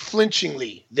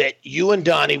 unflinchingly, that you and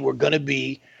Donny were going to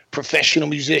be professional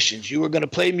musicians. You were going to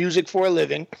play music for a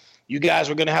living. You guys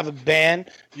were going to have a band.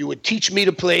 You would teach me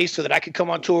to play so that I could come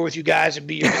on tour with you guys and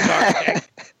be your guitar tech.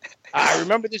 I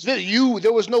remember this video.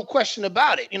 There was no question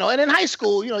about it, And in high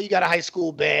school, you got a high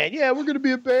school band. Yeah, we're going to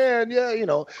be a band.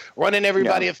 Yeah, running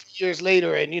everybody a few years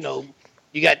later. And, you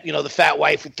got, the fat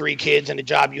wife with 3 kids and a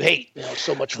job you hate.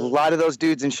 So much fun. A lot of those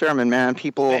dudes in Sherman, man.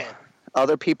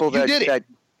 Other people that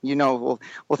well,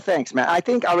 thanks, man. I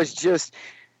think I was just,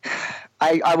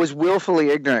 I was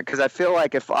willfully ignorant because I feel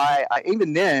like if I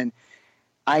even then,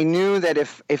 I knew that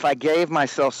if I gave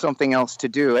myself something else to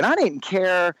do, and I didn't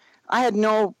care. I had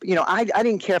no, I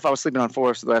didn't care if I was sleeping on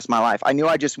floors for the rest of my life. I knew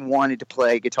I just wanted to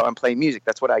play guitar and play music.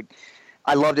 That's what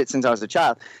I loved it since I was a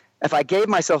child. If I gave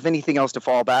myself anything else to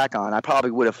fall back on, I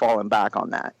probably would have fallen back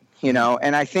on that,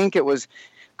 And I think it was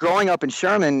growing up in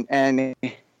Sherman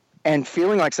and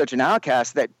feeling like such an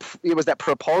outcast that it was that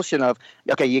propulsion of,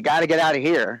 okay, you got to get out of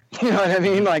here. You know what I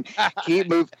mean? Like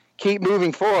keep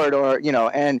moving forward, or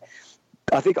and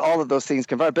I think all of those things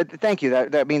convert. But thank you.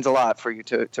 That means a lot for you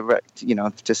to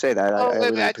say that. I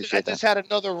really appreciate that. I just had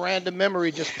another random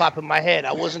memory just pop in my head.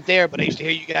 I wasn't there, but I used to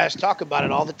hear you guys talk about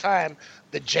it all the time.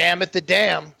 The Jam at the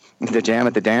Dam. The Jam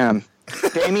at the Dam.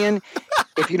 Damian,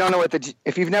 if you don't know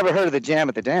if you've never heard of the Jam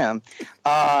at the Dam,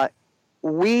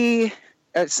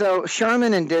 so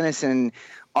Sherman and Denison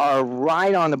are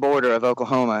right on the border of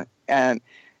Oklahoma, and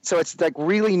so it's like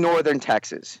really northern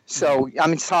Texas. So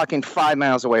I'm talking 5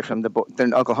 miles away from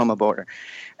the Oklahoma border.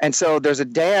 And so there's a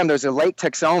dam, there's a Lake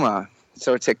Texoma.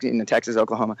 So it's in Texas,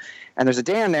 Oklahoma. And there's a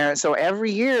dam there. So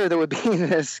every year there would be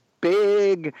this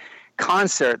big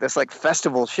concert, this like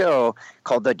festival show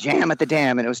called the Jam at the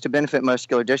Dam. And it was to benefit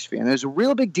muscular dystrophy. And it was a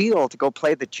real big deal to go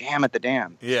play the Jam at the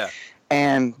Dam. Yeah.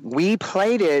 And we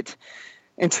played it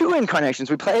in 2 incarnations.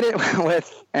 We played it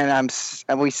with, and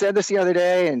we said this the other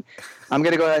day, and I'm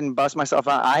going to go ahead and bust myself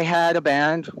out. I had a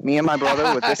band, me and my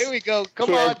brother, with this Here we go.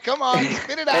 Come on,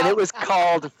 spit it out. And it was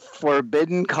called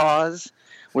Forbidden Cause,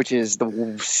 which is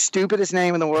the stupidest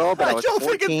name in the world. But I don't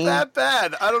think it's that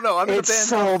bad. I don't know. I'm in a band. It's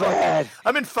so bad.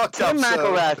 I'm in fucked Tim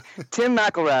up. Tim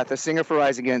McElrath, the singer for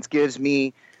Rise Against, gives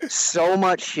me so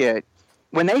much shit.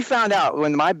 When they found out,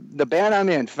 when the band I'm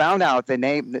in found out the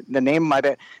name of my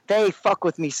band, they fuck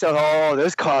with me so,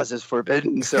 this cause is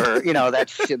forbidden, sir. That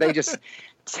shit. They just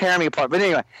tear me apart. But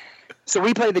anyway, so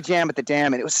we played the Jam at the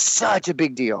Dam, and it was such a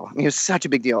big deal. It was such a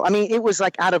big deal. I mean, it was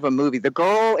like out of a movie. The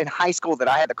girl in high school that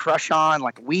I had a crush on,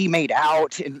 like we made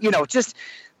out, and just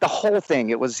the whole thing.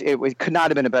 It could not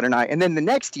have been a better night. And then the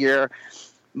next year,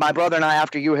 my brother and I,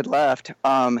 after you had left,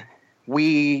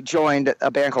 we joined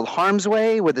a band called Harm's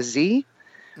Way with a Z.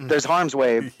 There's Harm's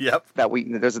Way. Yep.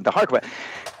 There's the Hardway.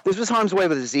 This was Harm's Way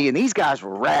with a Z, and these guys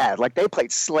were rad. Like they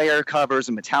played Slayer covers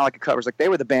and Metallica covers. Like they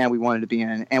were the band we wanted to be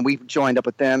in, and we joined up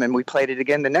with them, and we played it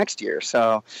again the next year.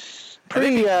 So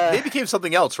they became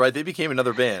something else, right? They became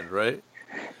another band, right?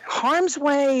 Harm's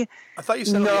Way. I thought you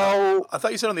said no. I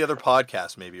thought you said on the other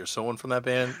podcast, maybe, or someone from that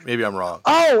band. Maybe I'm wrong.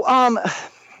 Oh,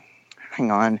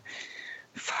 hang on.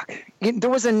 Fuck. There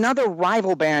was another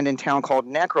rival band in town called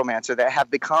Necromancer that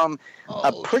have become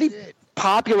a pretty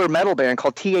popular metal band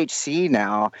called THC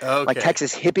now, like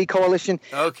Texas Hippie Coalition.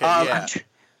 Okay, yeah.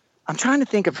 I'm trying to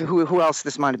think of who else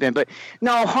this might have been, but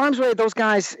no, Harm's Way. Those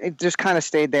guys just kind of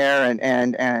stayed there,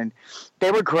 and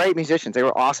they were great musicians. They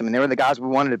were awesome, and they were the guys we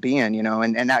wanted to be in,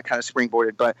 and that kind of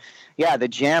springboarded. But yeah, the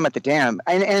Jam at the Dam.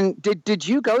 And did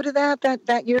you go to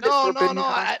that year? No,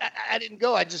 I didn't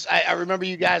go. I remember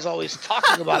you guys always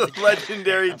talking about the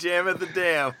legendary Jam at the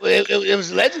Dam. It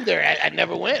was legendary. I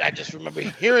never went. I just remember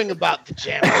hearing about the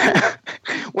Jam.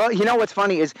 Well, you know what's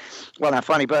funny is, well, not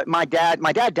funny, but my dad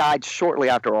died shortly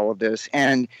after all of this,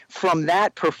 and from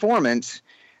that performance,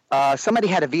 somebody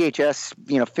had a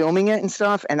VHS, filming it and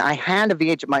stuff, and I had a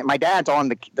VHS. My dad's on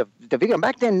the video.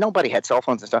 Back then, nobody had cell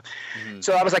phones and stuff,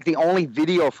 so that was like the only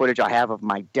video footage I have of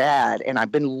my dad, and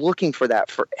I've been looking for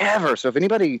that forever. So if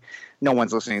anybody, no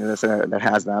one's listening to this that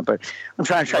has that, but I'm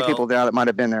trying to track people down that might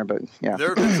have been there. But yeah, there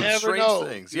have been some strange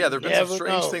things. Yeah, there have been some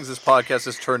strange things this podcast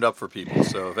has turned up for people.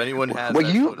 So if anyone has,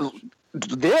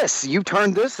 you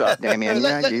turned this up, Damian.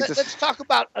 Let's talk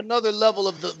about another level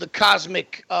of the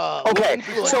cosmic. Okay,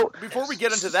 so before we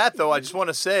get into that, though, I just want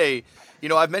to say,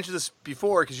 I've mentioned this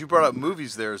before because you brought up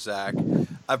movies there, Zach.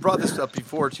 I've brought this up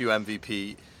before to you,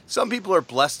 MVP. Some people are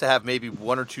blessed to have maybe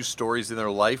one or two stories in their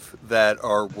life that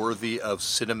are worthy of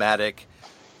cinematic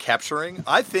capturing.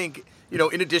 I think,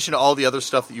 in addition to all the other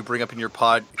stuff that you bring up in your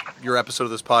episode of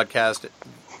this podcast,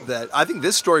 that I think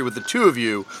this story with the two of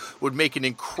you would make an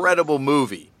incredible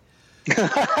movie.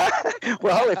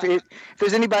 Well, if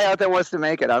there's anybody out there who wants to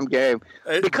make it, I'm game.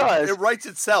 Because it writes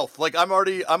itself. Like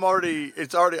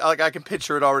it's already like I can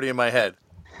picture it already in my head.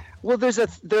 Well, there is a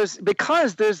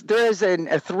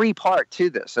 3-part to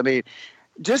this. I mean,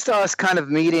 just us kind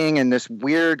of meeting in this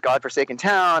weird godforsaken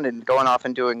town and going off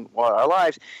and doing our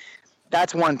lives.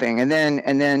 That's one thing. And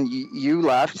then you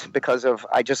left because of,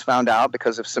 I just found out,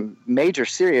 because of some major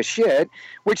serious shit,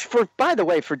 which by the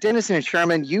way, for Dennison and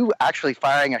Sherman, you actually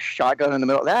firing a shotgun in the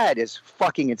middle, that is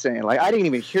fucking insane. Like, I didn't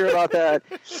even hear about that.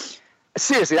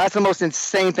 Seriously, that's the most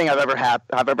insane thing I've ever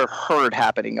heard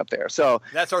happening up there. So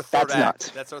that's our third act. Nuts.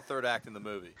 That's our third act in the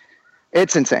movie.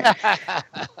 It's insane.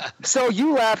 So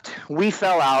you left, we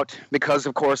fell out because,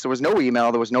 of course, there was no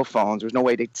email, there was no phones, there was no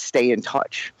way to stay in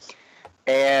touch.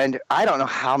 And I don't know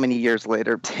how many years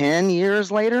later, 10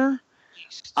 years later,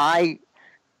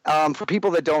 for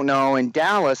people that don't know, in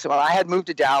Dallas, well, I had moved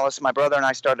to Dallas. My brother and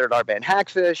I started our band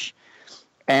Hagfish,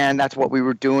 and that's what we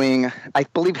were doing. I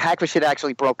believe Hagfish had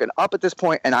actually broken up at this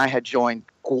point, and I had joined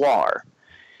Gwar,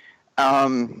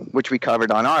 which we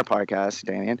covered on our podcast,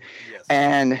 Damian. Yes.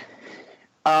 And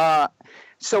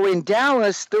so in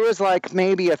Dallas, there was like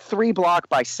maybe a 3-block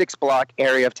by 6-block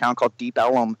area of town called Deep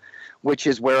Ellum, which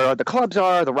is where the clubs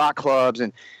are, the rock clubs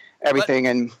and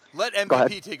everything. Let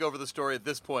MVP take over the story at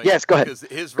this point. Yes, go ahead. Because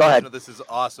his version of this is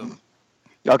awesome.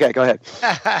 Okay, go ahead.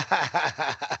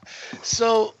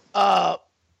 So I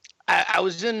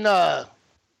was in,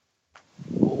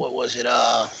 what was it?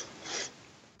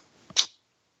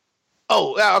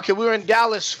 Okay, we were in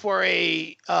Dallas for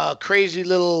a crazy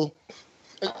little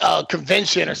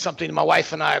convention or something. My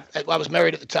wife and I was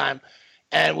married at the time.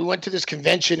 And we went to this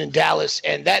convention in Dallas,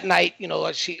 and that night,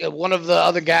 one of the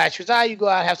other guys, she was, you go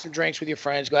out, have some drinks with your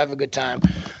friends, go have a good time.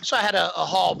 So I had a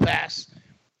hall pass.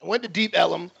 I went to Deep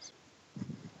Ellum,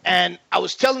 and I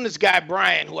was telling this guy,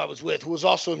 Brian, who I was with, who was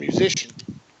also a musician,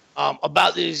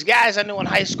 about these guys I knew in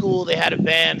high school. They had a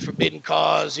band, Forbidden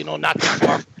Cause, not too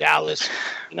far from Dallas.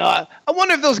 I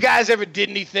wonder if those guys ever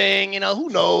did anything, who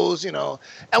knows, And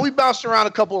we bounced around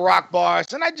a couple of rock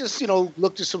bars, and I just,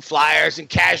 looked at some flyers and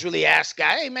casually asked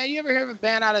guy, hey, man, you ever hear of a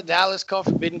band out of Dallas called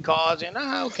Forbidden Cause? And,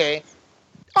 okay.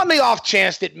 On the off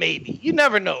chance that maybe. You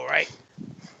never know, right?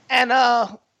 And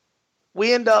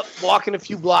we end up walking a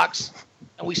few blocks,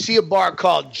 and we see a bar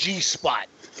called G-Spot.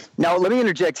 Now, let me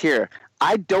interject here.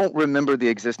 I don't remember the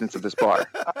existence of this bar.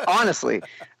 Honestly,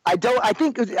 I don't. I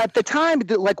think at the time,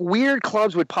 weird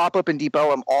clubs would pop up in Deep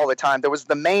Ellum all the time. There was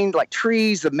the main,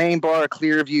 Trees, the main bar,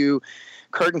 Clearview,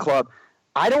 Curtain Club.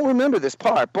 I don't remember this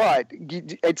part, but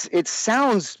it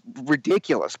sounds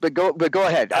ridiculous. But go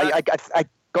ahead. I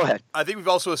go ahead. I think we've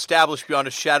also established beyond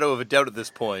a shadow of a doubt at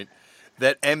this point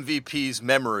that MVP's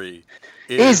memory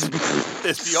is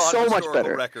beyond so much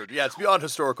better. Record. Yeah, it's beyond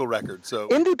historical record. So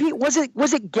MVP,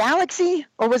 was it Galaxy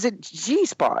or was it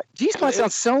G-Spot? G-Spot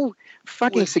sounds so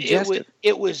fucking suggestive.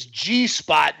 It was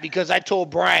G-Spot because I told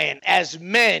Brian, as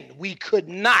men, we could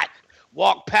not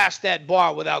walk past that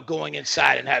bar without going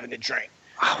inside and having a drink.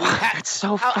 Oh, that's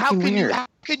so fucking weird. How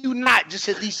can you not just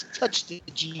at least touch the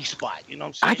G-Spot? You know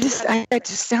what I'm saying? That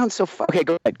just sounds so Okay,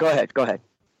 go ahead.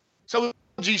 So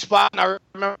G-Spot, and I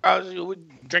remember I was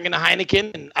drinking a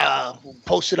Heineken and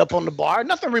posted up on the bar.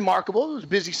 Nothing remarkable. It was a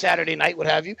busy Saturday night, what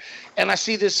have you. And I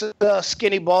see this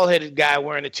skinny, bald-headed guy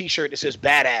wearing a T-shirt that says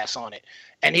badass on it.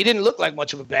 And he didn't look like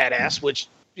much of a badass, which,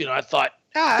 I thought,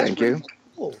 that's Thank you.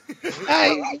 Cool.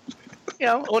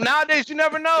 Well, nowadays you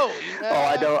never know.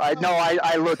 I know.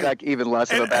 I look like even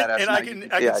less of a badass. And I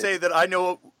can say that I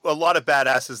know a lot of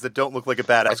badasses that don't look like a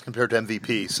badass compared to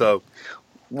MVP. So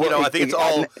I think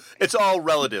it's all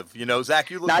relative. Zach,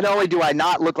 you look. Not only do I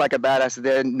not look like a badass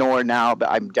then, nor now, but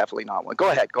I'm definitely not one. Go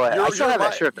ahead. I still have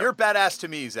that shirt, though. You're badass to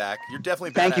me, Zach. You're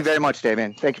definitely badass. Thank you very much,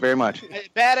 Damian. Thank you very much.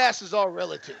 Badass is all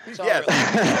relative. It's all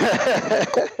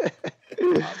relative.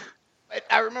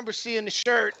 I remember seeing the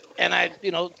shirt, and I,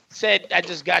 said, I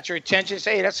just got your attention.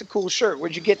 Say, hey, that's a cool shirt.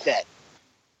 Where'd you get that?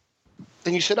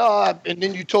 Then you said, and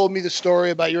then you told me the story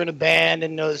about you're in a band,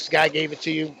 and this guy gave it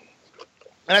to you.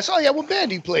 And I said, yeah, what band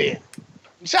do you play in?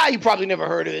 You said, you probably never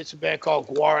heard of it. It's a band called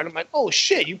Gwar. And I'm like, oh,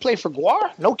 shit, you play for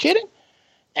Gwar? No kidding?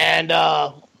 And,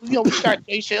 we start,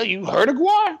 you say, you heard of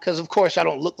Gwar? Because, of course, I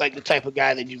don't look like the type of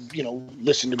guy that you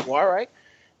listen to Gwar, right?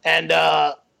 And,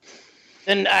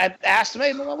 then I asked him,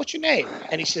 hey, what's your name?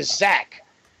 And he says, Zach.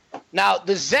 Now,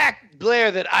 the Zach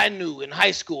Blair that I knew in high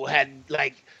school had,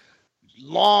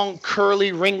 long,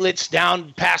 curly ringlets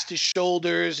down past his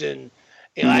shoulders. And,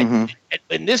 and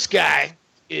this guy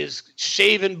is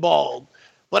shaven bald.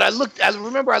 But I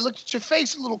remember I looked at your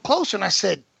face a little closer, and I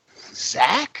said,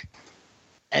 Zach?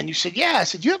 And you said, yeah. I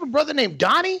said, you have a brother named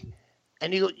Donny?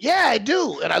 And he goes, yeah, I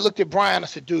do. And I looked at Brian. I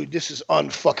said, dude, this is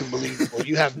unfucking believable.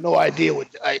 You have no idea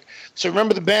So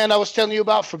remember the band I was telling you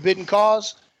about, Forbidden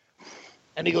Cause?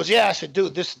 And he goes, yeah. I said,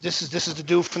 dude, this is the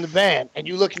dude from the band. And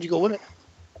you look and you go,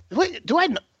 wait, do I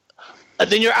know? And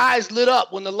then your eyes lit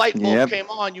up when the light bulb came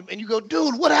on. And you go,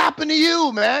 dude, what happened to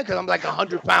you, man? Because I'm like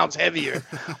 100 pounds heavier.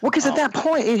 Well, because at that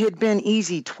point, it had been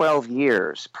easy 12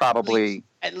 years, probably.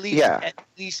 At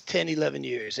least 10, 11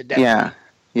 years at that point.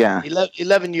 Yeah.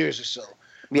 11 years or so.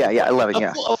 Yeah, 11,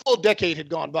 A full decade had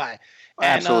gone by.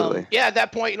 And, absolutely. At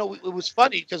that point, it was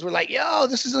funny because we're like, yo,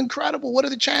 this is incredible. What are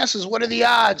the chances? What are the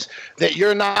odds that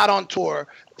you're not on tour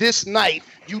this night?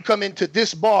 You come into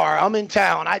this bar. I'm in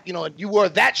town. You wore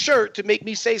that shirt to make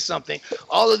me say something.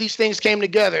 All of these things came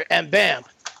together, and bam,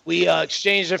 we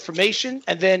exchanged information.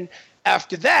 And then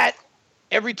after that,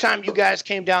 every time you guys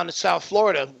came down to South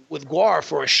Florida with Gwar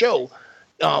for a show,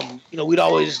 we'd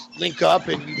always link up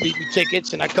and you leave me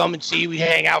tickets and I come and see you. We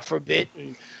hang out for a bit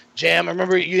and jam. I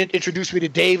remember you introduced me to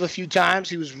Dave a few times.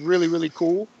 He was really, really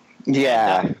cool.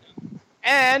 Yeah.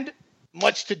 And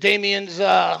much to Damian's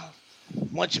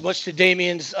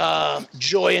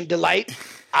joy and delight,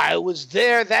 I was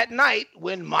there that night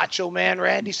when Macho Man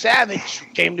Randy Savage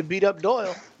came to beat up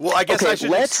Doyle. Well, I guess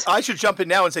I should jump in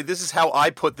now and say this is how I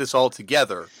put this all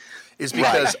together. Is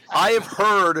because I have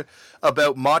heard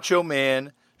about Macho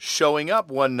Man showing up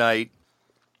one night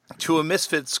to a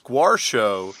Misfits Gwar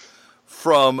show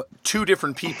from two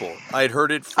different people. I had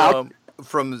heard it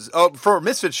for a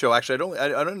Misfits show. Actually,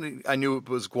 I knew it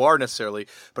was Gwar necessarily,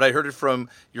 but I heard it from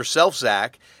yourself,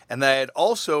 Zach, and I had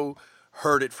also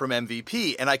heard it from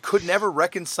MVP, and I could never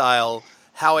reconcile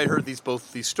how I heard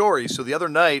both these stories. So the other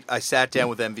night, I sat down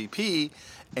with MVP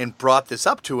and brought this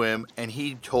up to him, and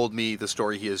he told me the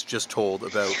story he has just told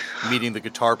about meeting the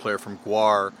guitar player from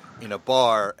Gwar in a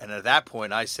bar, and at that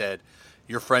point I said,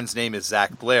 your friend's name is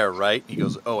Zach Blair, right? He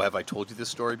goes, oh, have I told you this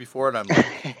story before? And I'm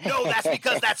like, no, that's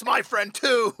because that's my friend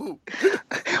too.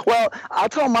 Well, I'll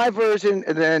tell my version,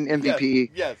 and then MVP,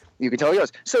 yes. You can tell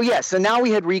yours. So now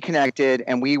we had reconnected,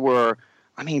 and we weren't,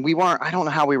 I don't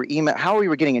know how we were how we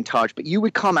were getting in touch, but you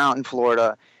would come out in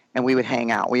Florida, and we would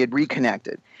hang out. We had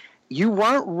reconnected. You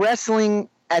weren't wrestling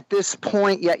at this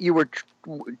point yet. You were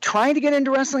trying to get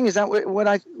into wrestling. Is that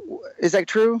is that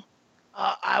true?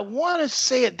 I want to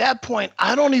say at that point,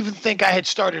 I don't even think I had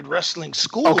started wrestling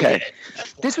school. Okay.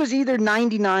 Yet. This was either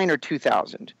 99 or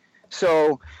 2000.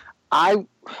 So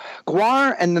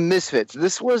Gwar and the Misfits,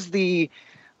 this was the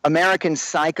American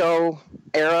Psycho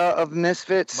era of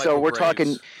Misfits. So we're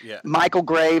talking Michael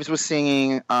Graves was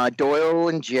singing, Doyle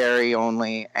and Jerry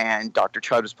only, and Dr.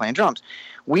 Chud was playing drums.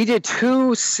 We did 2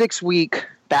 6-week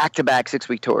back-to-back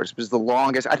 6-week tours. It was the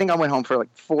longest. I think I went home for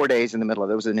 4 days in the middle of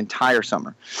it. It was an entire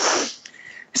summer.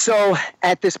 So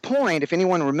at this point, if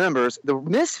anyone remembers, the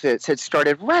Misfits had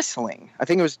started wrestling. I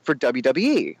think it was for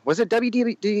WWE. Was it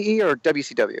WWE or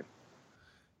WCW?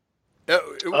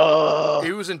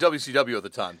 He was in WCW at the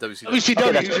time. WCW, he was in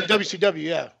WCW,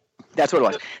 yeah. That's what it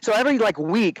was. So every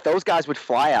week, those guys would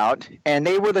fly out, and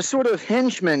they were the sort of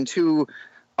henchmen to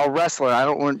a wrestler. I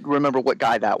don't remember what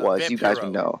guy that was. Vampiro. You guys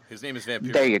would know. His name is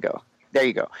Vampiro. There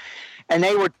you go. And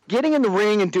they were getting in the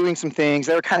ring and doing some things.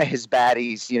 They were kind of his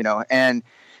baddies, and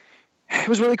it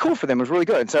was really cool for them. It was really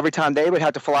good. So every time they would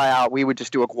have to fly out, we would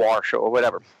just do a Gwar show or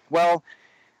whatever. Well,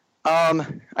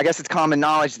 I guess it's common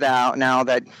knowledge now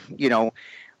that,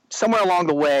 somewhere along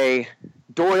the way,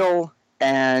 Doyle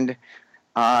and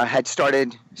had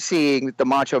started seeing the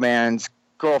Macho Man's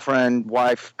girlfriend,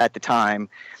 wife at the time,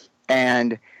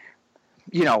 and,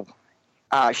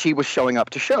 she was showing up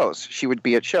to shows. She would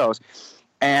be at shows.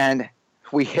 and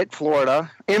we hit Florida.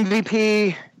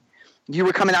 MVP, you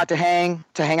were coming out to hang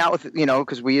out with,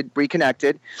 because we had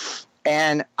reconnected.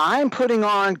 And I'm putting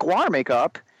on Gwar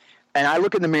makeup, and I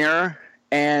look in the mirror,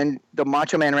 and the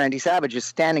Macho Man Randy Savage is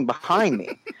standing behind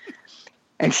me.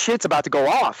 And shit's about to go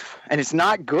off, and it's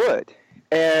not good.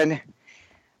 And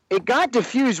it got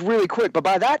diffused really quick, but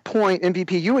by that point,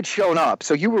 MVP, you had shown up.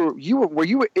 So were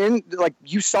you in, like,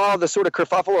 you saw the sort of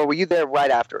kerfuffle, or were you there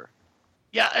right after?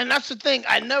 Yeah, and that's the thing.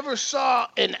 I never saw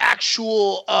an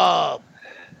actual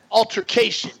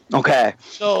altercation. Okay.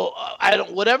 So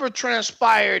whatever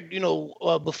transpired,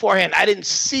 beforehand, I didn't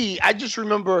see. I just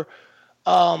remember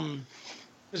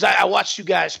because I watched you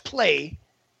guys play.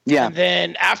 Yeah. And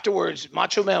then afterwards,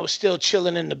 Macho Man was still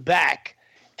chilling in the back.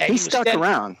 And he stuck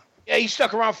around. Yeah, he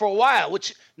stuck around for a while,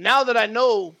 which now that I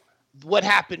know what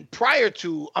happened prior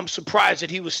to, I'm surprised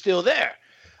that he was still there.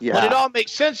 Yeah. But it all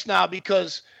makes sense now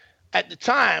because at the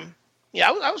time,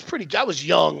 I was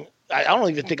young. I don't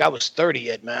even think I was 30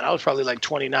 yet, man. I was probably like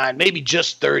 29, maybe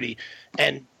just 30.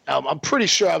 And I'm pretty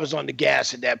sure I was on the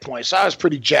gas at that point. So I was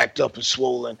pretty jacked up and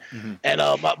swollen. Mm-hmm. And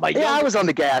I was on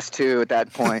the gas too at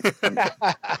that point.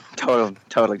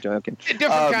 totally joking.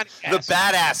 Different kind of gas. The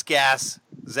badass gas,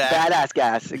 Zach. Badass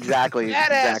gas, exactly.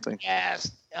 Badass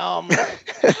gas.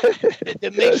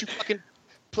 That makes you fucking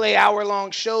play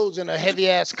hour-long shows in a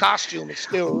heavy-ass costume and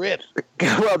still rip.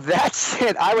 Well, that's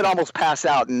it. I would almost pass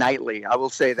out nightly. I will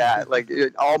say that. Like,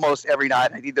 almost every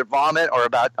night, I'd either vomit or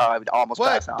I would almost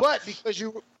pass out. But because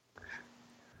you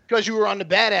were on the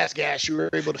badass gas, you were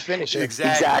able to finish it.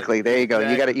 Exactly. There you go.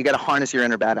 Exactly. You got to harness your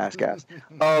inner badass gas.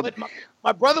 But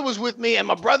my brother was with me, and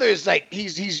my brother is like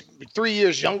he's 3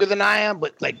 years younger than I am,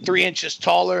 but like 3 inches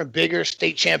taller and bigger,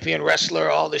 state champion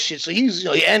wrestler, all this shit. So he's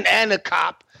and a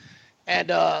cop.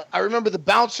 And I remember the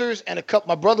bouncers and a couple.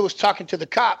 My brother was talking to the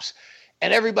cops,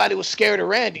 and everybody was scared of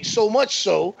Randy. So much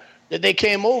so that they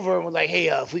came over and were like, "Hey,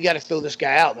 if we got to throw this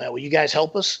guy out, man, will you guys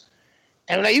help us?"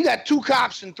 And like, you got 2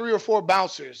 cops and 3 or 4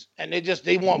 bouncers, and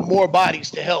they want more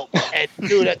bodies to help. And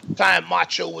dude, at the time,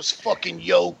 Macho was fucking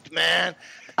yoked, man.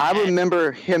 I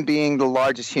remember him being the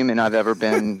largest human I've ever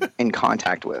been in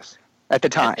contact with at the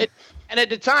time. And at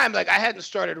the time, like, I hadn't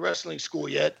started wrestling school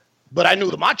yet. But I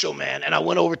knew the Macho Man, and I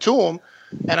went over to him,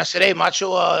 and I said, "Hey,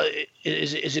 Macho,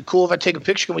 is it cool if I take a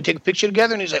picture? Can we take a picture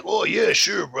together?" And he's like, "Oh, yeah,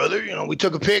 sure, brother." We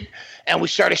took a pic, and we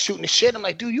started shooting the shit. I'm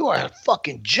like, "Dude, you are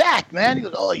fucking jacked, man." He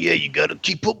goes, "Oh, yeah, you got to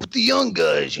keep up with the young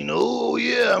guys, Oh,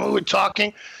 yeah." And we were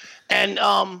talking. And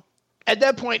at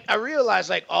that point, I realized,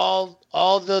 like, all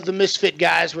the Misfit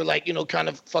guys were, like, kind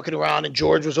of fucking around, and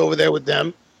George was over there with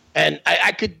them. And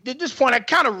I could, at this point, I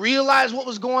kind of realized what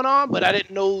was going on, but I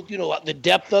didn't know, the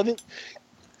depth of it.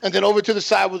 And then over to the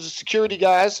side was the security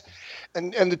guys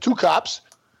and the 2 cops.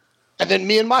 And then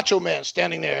me and Macho Man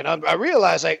standing there. And I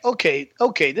realized, like, okay,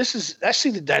 I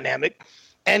see the dynamic.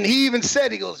 And he even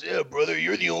said, he goes, "Yeah, brother,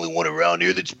 you're the only one around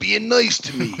here that's being nice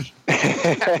to me."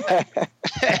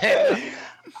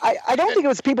 I don't think it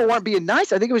was people weren't being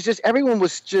nice. I think it was just everyone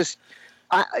was just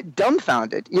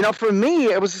dumbfounded. For me,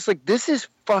 it was just like, this is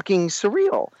fucking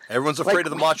surreal. Everyone's afraid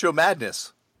of the Macho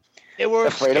Madness. They were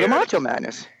afraid of the Macho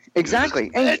Madness.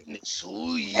 Exactly. And I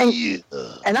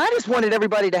just wanted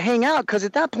everybody to hang out because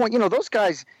at that point, those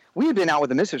guys, we had been out with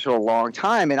the Misfits for a long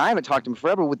time, and I haven't talked to them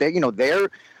forever. They're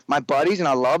my buddies, and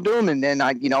I loved them. And then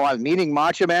I was meeting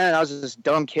Macho Man, and I was just this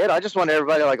dumb kid. I just wanted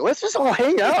everybody like, let's just all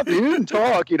hang out, dude, and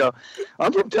talk.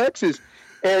 I'm from Texas,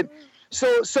 and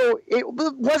so it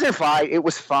wasn't a fight. It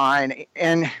was fine,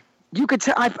 and you could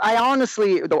tell. I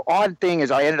honestly, the odd thing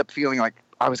is, I ended up feeling like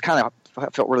I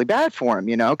felt really bad for him,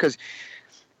 because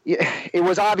it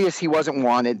was obvious he wasn't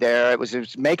wanted there. It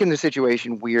was making the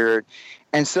situation weird.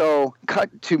 And so cut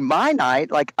to my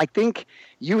night, like, I think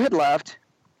you had left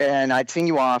and I'd seen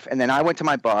you off, and then I went to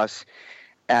my bus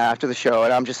after the show,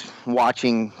 and I'm just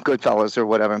watching Goodfellas or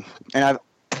whatever. And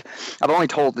I've only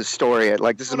told this story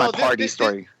this is my party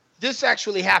story. This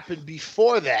actually happened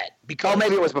before that. Because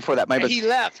maybe it was before that. Maybe he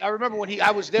left. I remember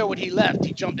I was there when he left.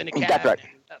 He jumped in the cab. That's right.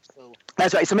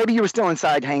 That's right. So maybe you were still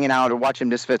inside hanging out or watching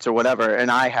Misfits or whatever,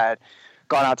 and I had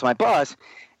gone out to my bus,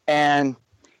 and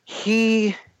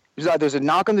there's a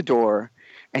knock on the door,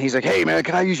 and he's like, "Hey, man,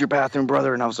 can I use your bathroom,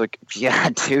 brother?" And I was like, "Yeah,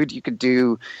 dude, you can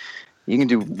do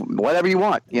whatever you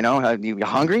want. You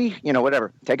hungry?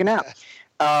 Whatever. Take a nap."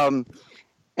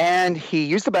 And he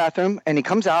used the bathroom, and he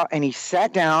comes out, and he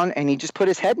sat down, and he just put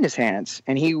his head in his hands,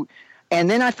 and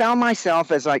then I found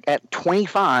myself at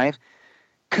 25.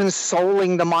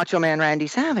 Consoling the Macho Man Randy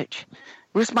Savage.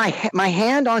 Just my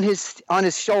hand on his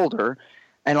shoulder,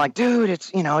 and like, dude,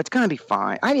 it's gonna be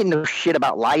fine. I didn't know shit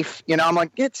about life, I'm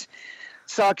like, it's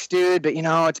sucks, dude, but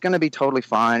it's going to be totally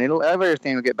fine.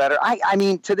 Everything will get better. I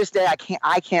mean, to this day,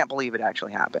 I can't believe it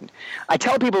actually happened. I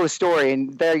tell people the story,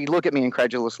 and there you look at me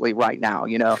incredulously right now,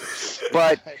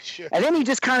 but, Sure. And then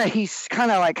he's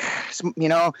kind of like,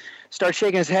 starts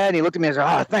shaking his head, and he looked at me and said,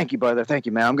 "Oh, thank you, brother. Thank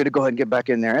you, man. I'm going to go ahead and get back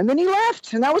in there." And then he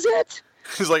left, and that was it.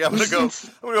 He's like, I'm gonna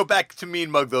go back to mean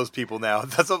mug those people now.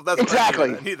 That's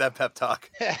exactly. I need that pep talk.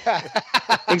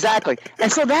 Exactly.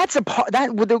 And so that's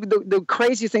the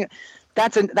crazy thing.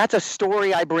 That's a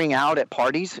story I bring out at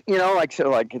parties.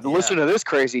 Listen to this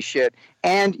crazy shit,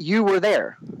 and you were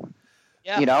there.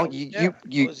 Yeah,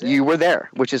 you were there,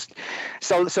 which is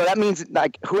so that means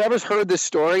like whoever's heard this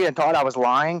story and thought I was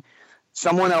lying,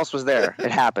 someone else was there.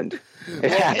 It happened.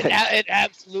 It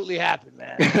absolutely happened,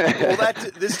 man. Well,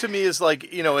 this to me is like,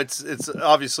 it's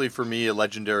obviously for me a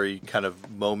legendary kind of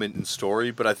moment and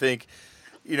story, but I think,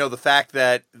 the fact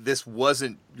that this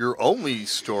wasn't your only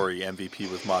story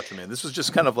MVP with Macho Man. This was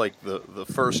just kind of like the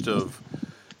first of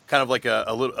kind of like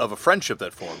a little of a friendship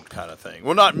that formed kind of thing.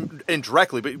 Well, not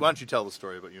indirectly, but why don't you tell the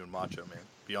story about you and Macho Man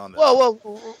beyond that? Well,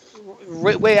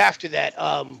 way after that,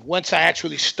 once I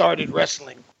actually started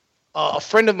wrestling, a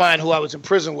friend of mine who I was in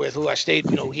prison with, who I stayed,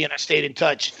 he and I stayed in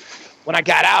touch. When I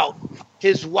got out,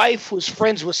 his wife was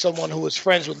friends with someone who was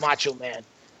friends with Macho Man.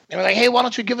 And we're like, hey, why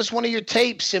don't you give us one of your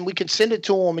tapes and we can send it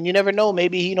to him? And you never know,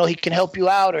 maybe, he can help you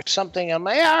out or something. I'm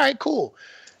like, yeah, all right, cool.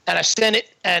 And I sent it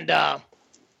and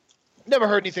never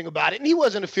heard anything about it. And he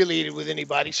wasn't affiliated with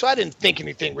anybody, so I didn't think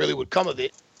anything really would come of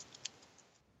it.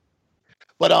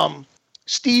 But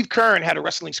Steve Kern had a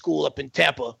wrestling school up in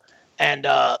Tampa, and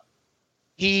I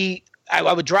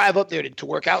would drive up there to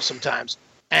work out sometimes.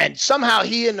 And somehow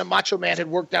he and the Macho Man had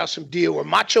worked out some deal where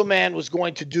Macho Man was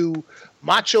going to do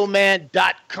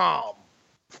machoman.com.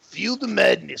 Feel the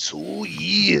madness. Oh,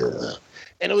 yeah.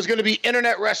 And it was going to be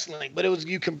internet wrestling, but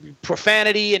you can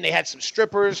profanity, and they had some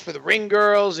strippers for the ring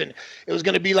girls, and it was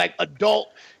going to be like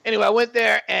adult. Anyway, I went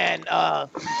there, and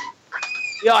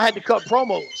we all had to cut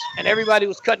promos, and everybody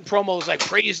was cutting promos like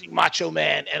praising Macho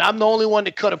Man, and I'm the only one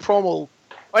that cut a promo,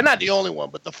 or not the only one,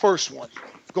 but the first one,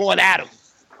 going at him,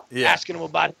 asking him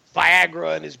about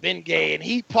Viagra and his Bengay, and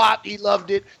he popped, he loved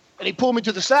it, and he pulled me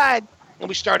to the side, and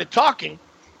we started talking.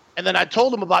 And then I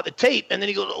told him about the tape, and then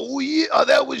he goes, "Oh yeah,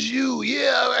 that was you,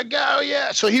 yeah,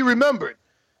 yeah." So he remembered,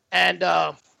 and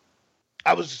I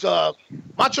was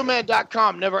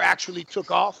MachoMan.com never actually took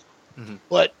off,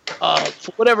 but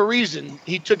for whatever reason,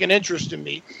 he took an interest in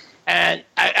me, and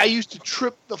I used to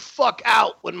trip the fuck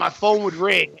out when my phone would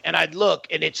ring, and I'd look,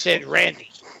 and it said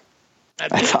Randy.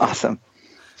 That's awesome.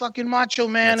 Fucking Macho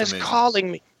Man is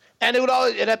calling me, and it would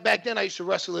always. And back then, I used to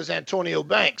wrestle as Antonio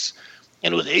Banks.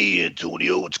 And it was, "Hey,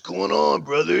 Antonio, what's going on,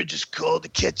 brother? Just called to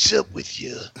catch up with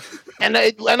you." And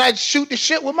I'd shoot the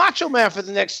shit with Macho Man for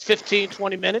the next 15,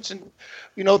 20 minutes. And,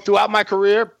 throughout my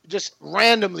career, just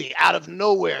randomly, out of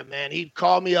nowhere, man, he'd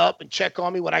call me up and check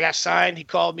on me. When I got signed, he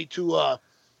called me to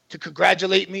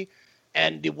congratulate me.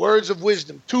 And the words of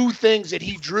wisdom, 2 things that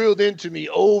he drilled into me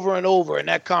over and over in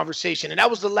that conversation. And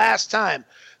that was the last time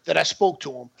that I spoke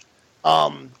to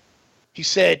him. He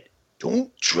said,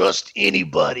 "Don't trust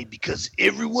anybody because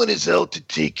everyone is out to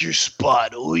take your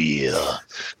spot." Oh, yeah.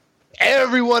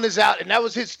 Everyone is out. And that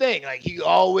was his thing. Like, he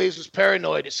always was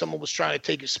paranoid that someone was trying to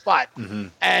take his spot. Mm-hmm.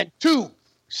 And 2,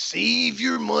 save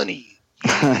your money.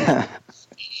 Save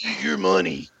your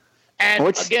money.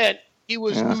 And again, he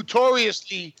was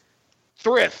notoriously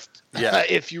thrift,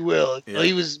 if you will. Yeah.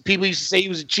 People used to say he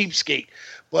was a cheapskate.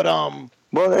 But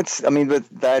well, but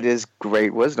that is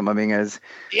great wisdom. I mean,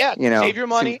 save your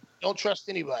money. Don't trust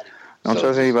anybody. Don't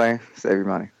trust anybody. Save your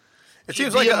money. It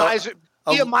seems like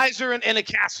be a miser in a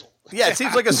castle. Yeah, it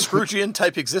seems like a Scroogian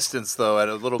type existence, though, at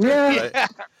a little bit. Right?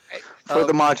 For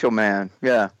the Macho Man.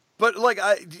 Yeah. But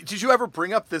did you ever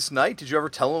bring up this night? Did you ever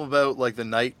tell him about the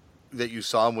night that you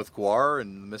saw him with Gwar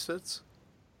and the Misfits?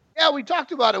 Yeah, we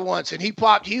talked about it once, and he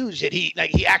popped huge. That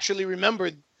he actually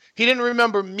remembered. He didn't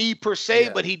remember me per se,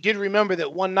 but he did remember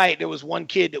that one night there was one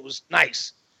kid that was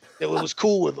nice. That was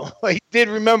cool with him. He did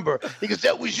remember. He goes,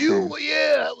 "That was you." Well,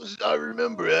 yeah, I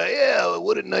remember. Yeah,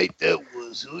 what a night that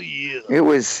was. Oh yeah. It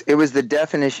was the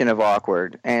definition of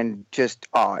awkward and just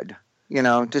odd.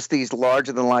 Just these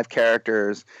larger than life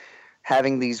characters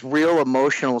having these real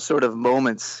emotional sort of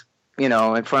moments,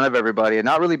 in front of everybody and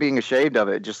not really being ashamed of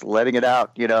it, just letting it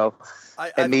out,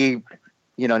 me,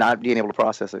 not being able to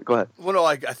process it. Go ahead. Well, no,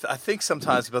 I think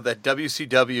sometimes about that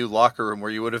WCW locker room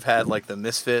where you would have had the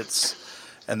Misfits.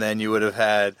 And then you would have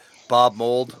had Bob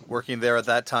Mould working there at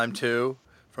that time, too,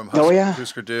 from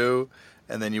Husker Du.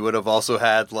 And then you would have also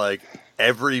had,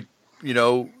 every,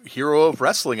 hero of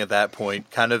wrestling at that point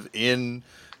kind of in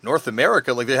North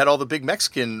America, like they had all the big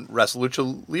Mexican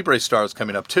Lucha Libre stars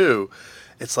coming up too.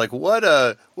 It's like what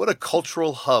a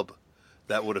cultural hub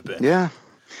that would have been. Yeah.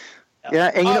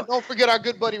 Yeah, and don't forget our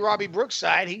good buddy Robbie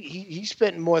Brookside. He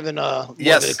spent more than a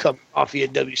cup of coffee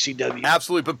at WCW.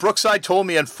 Absolutely, but Brookside told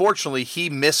me, unfortunately, he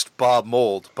missed Bob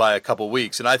Mould by a couple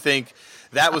weeks, and I think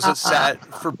that was a sad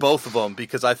for both of them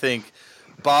because I think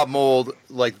Bob Mould,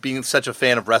 like being such a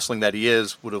fan of wrestling that he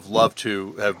is, would have loved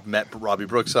to have met Robbie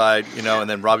Brookside, and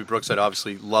then Robbie Brookside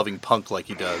obviously loving punk like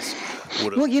he does.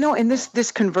 Well, and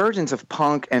this convergence of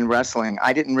punk and wrestling,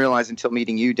 I didn't realize until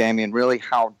meeting you, Damian, really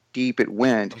how deep it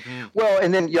went. Mm-hmm. Well,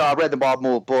 and then I read the Bob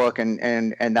Mould book and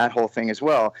that whole thing as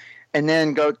well. And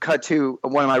then cut to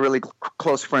one of my really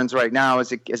close friends right now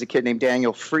is a kid named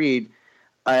Daniel Freed.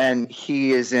 And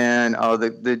he is in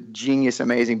the genius,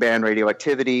 amazing band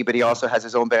Radioactivity, but he also has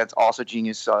his own band, also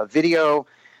Genius Video,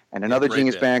 and another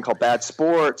genius band called Bad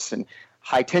Sports, and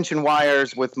High Tension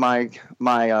Wires with my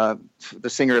the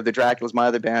singer of the Draculas, my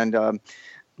other band,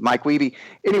 Mike Wiebe.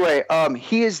 Anyway,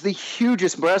 he is the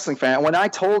hugest wrestling fan. When I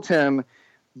told him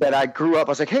that I grew up, I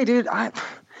was like, hey, dude, I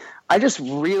just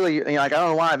really, I don't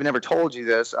know why I've never told you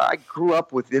this. I grew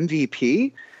up with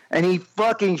MVP. And he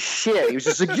fucking shit. He was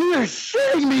just like, you're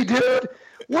shitting me, dude.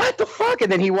 What the fuck? And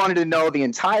then he wanted to know the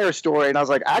entire story. And I was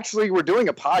like, actually, we're doing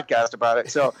a podcast about it.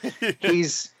 So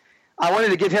I wanted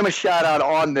to give him a shout out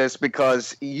on this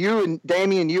because you and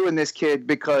Damian, you and this kid,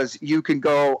 because you can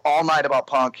go all night about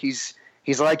punk. He's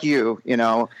like you,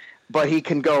 but he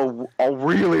can go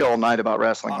really all night about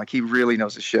wrestling. Like he really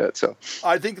knows his shit. So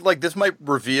I think like this might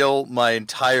reveal my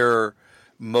entire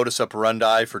modus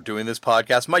operandi for doing this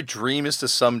podcast. My dream is to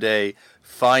someday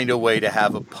find a way to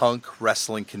have a punk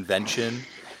wrestling convention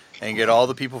and get all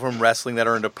the people from wrestling that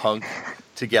are into punk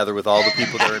together with all the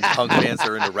people that are in punk bands that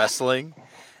are into wrestling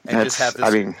and just have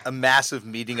this a massive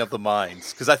meeting of the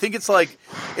minds. Because I think it's like,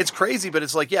 it's crazy, but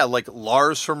it's like, yeah, like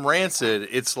Lars from Rancid.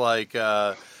 It's like,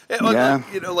 everyone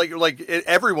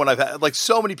I've had, like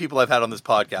so many people I've had on this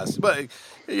podcast, but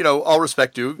all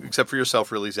respect due, except for yourself,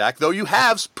 really, Zach. Though you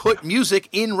have put music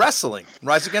in wrestling.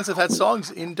 Rise Against have had songs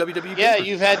in WWE. Yeah,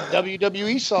 you've had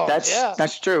WWE songs.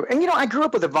 That's true. And I grew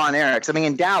up with the Von Erichs. I mean,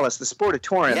 in Dallas, the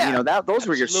Sportatorium. Those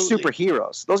were your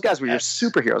superheroes. Those guys were your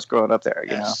superheroes growing up there.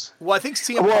 Well, I think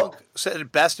CM Punk said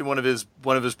it best in one of his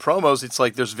promos. It's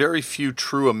like there's very few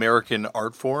true American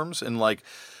art forms, and like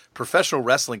professional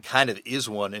wrestling kind of is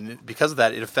one, and because of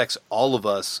that, it affects all of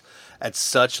us at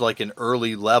such like an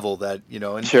early level that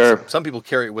and sure. Some people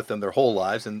carry it with them their whole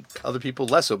lives, and other people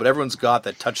less so. But everyone's got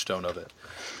that touchstone of it.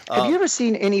 Have you ever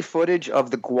seen any footage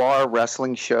of the Gwar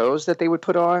wrestling shows that they would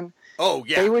put on? Oh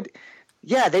yeah,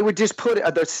 they would just put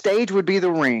the stage would be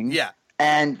the ring. Yeah.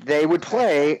 And they would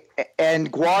play,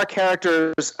 and Gwar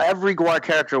characters, every Gwar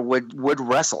character would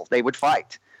wrestle. They would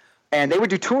fight, and they would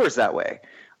do tours that way.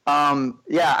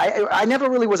 I never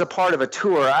really was a part of a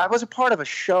tour. I was a part of a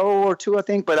show or two, I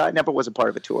think, but I never was a part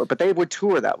of a tour. But they would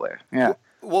tour that way. Yeah.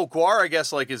 Well, Gwar, I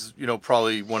guess, like is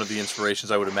probably one of the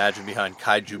inspirations I would imagine behind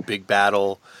Kaiju Big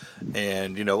Battle,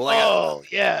 and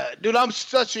yeah, dude, I'm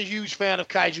such a huge fan of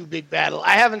Kaiju Big Battle.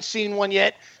 I haven't seen one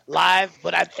yet live,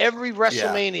 but at every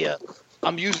WrestleMania,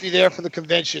 I'm usually there for the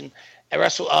convention at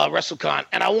WrestleCon,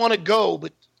 and I want to go,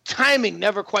 but timing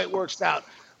never quite works out.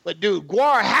 But dude,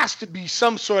 Gwar has to be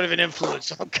some sort of an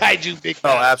influence on Kaiju Big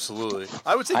Battle. Oh, absolutely.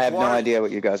 I would say I have no idea what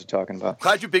you guys are talking about.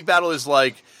 Kaiju Big Battle is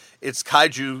like it's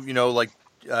kaiju, like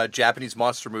Japanese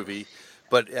monster movie,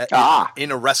 but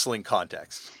in a wrestling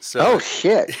context. So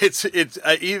shit!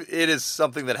 It is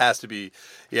something that has to be.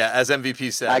 Yeah, as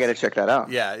MVP says, I got to check that out.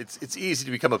 Yeah, it's easy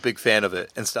to become a big fan of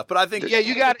it and stuff. But I think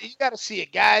you got to see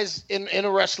it, guys in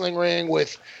a wrestling ring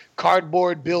with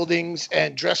cardboard buildings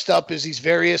and dressed up as these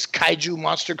various kaiju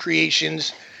monster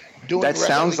creations. Doing that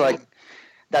sounds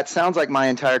like my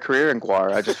entire career in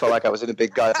Gwar. I just felt like I was in a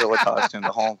big Godzilla costume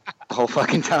the whole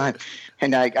fucking time.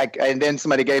 And and then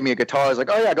somebody gave me a guitar. I was like,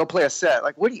 oh yeah, go play a set.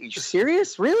 Like, what are you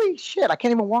serious? Really? Shit, I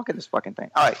can't even walk in this fucking thing.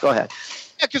 All right, go ahead.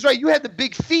 Yeah, because you had the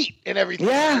big feet and everything.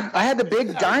 Yeah, I had the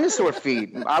big dinosaur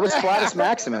feet. I was Flatus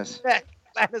Maximus.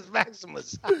 Flatus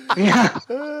Maximus. Yeah.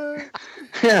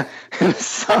 Yeah, it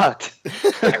sucked.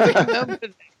 I remember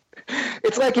that.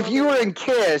 It's like if you were in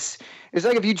Kiss. It's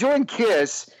like if you joined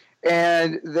Kiss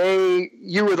and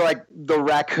you were like the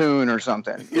raccoon or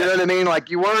something. You know what I mean? Like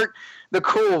you weren't the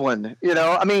cool one.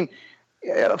 I mean,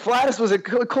 Flatus was a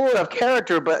cool enough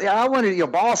character, but I wanted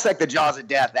Ballsack the Jaws of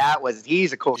Death.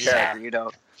 He's a cool character.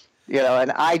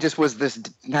 And I just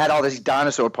had all these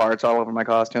dinosaur parts all over my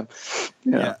costume.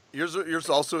 Yeah. Yours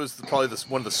also is probably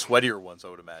one of the sweatier ones, I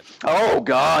would imagine. Oh,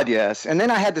 God, yes. And then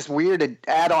I had this weird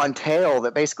add-on tail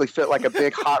that basically fit like a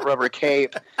big hot rubber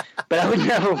cape, but I would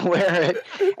never wear it.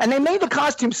 And they made the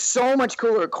costume so much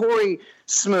cooler. Corey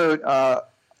Smoot,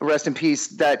 rest in peace,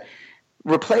 that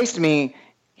replaced me.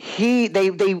 They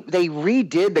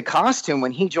redid the costume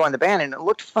when he joined the band, and it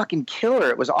looked fucking killer.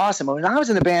 It was awesome. When I was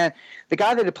in the band, the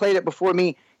guy that had played it before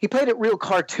me, he played it real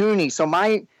cartoony. So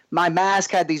my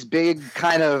mask had these big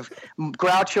kind of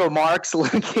Groucho Marx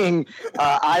looking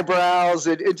eyebrows.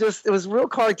 It was real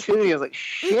cartoony. I was like,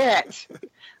 shit,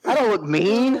 I don't look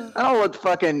mean. I don't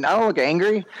look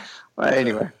angry. But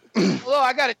anyway. Well,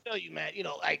 I got to tell you, man,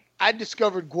 I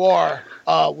discovered Gwar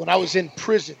when I was in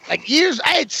prison. Like I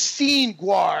had seen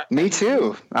Gwar. Me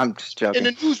too. I'm just joking.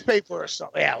 In a newspaper or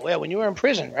something. Yeah, well, when you were in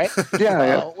prison, right?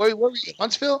 Yeah. Where were you,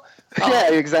 Huntsville?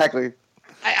 Yeah, exactly.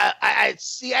 I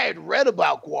had read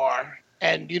about Gwar,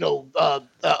 and,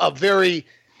 a very,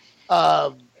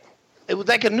 it was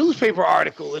like a newspaper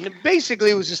article, and it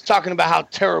basically was just talking about how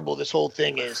terrible this whole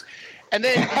thing is. And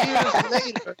then years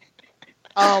later,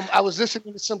 I was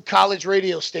listening to some college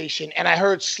radio station, and I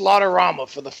heard Slaughterama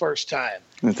for the first time.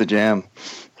 It's a jam.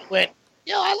 I went,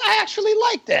 I actually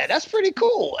like that. That's pretty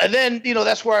cool. And then,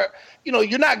 that's where,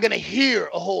 you're not going to hear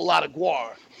a whole lot of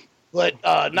Gwar, but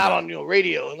not on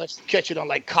radio unless you catch it on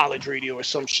like college radio or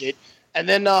some shit. And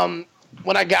then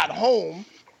when I got home,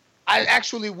 I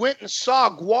actually went and saw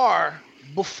Gwar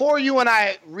before you and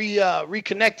I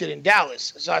reconnected in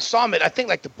Dallas. So I saw him at, I think,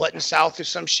 like the Button South or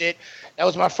some shit. That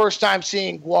was my first time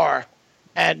seeing Gwar.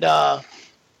 And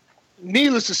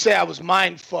needless to say, I was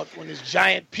mind-fucked when his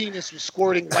giant penis was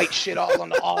squirting white shit all on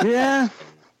the all. Yeah,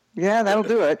 that'll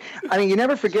do it. I mean, you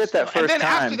never forget that first time. And then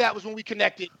after that was when we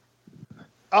connected.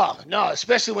 Oh, no,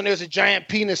 especially when there's a giant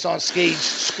penis on stage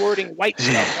squirting white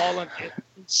stuff all on it.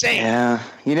 Insane. Yeah,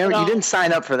 you didn't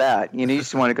sign up for that. You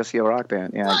just wanted to go see a rock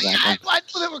band. Yeah, exactly. I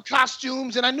knew there were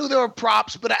costumes and I knew there were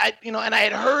props, but and I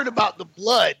had heard about the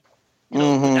blood.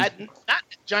 Not the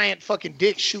giant fucking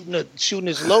dick shooting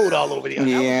his load all over the other.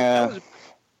 Yeah.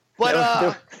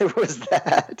 But there was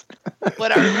that.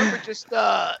 But I remember just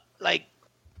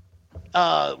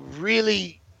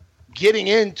really getting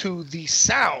into the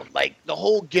sound, like the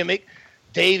whole gimmick,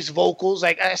 Dave's vocals.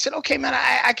 Like I said, okay, man,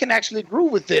 I can actually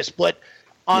groove with this, but.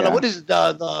 On what is it,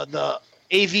 the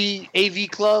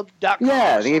avclub.com?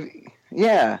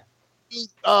 Yeah,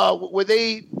 where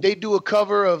they do a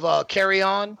cover of Carry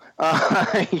On.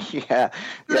 Yeah,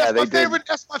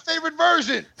 That's my favorite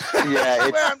version.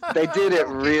 Yeah, they did it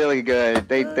really good.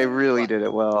 They really did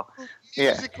it well.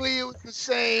 Musically, it was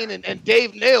insane, and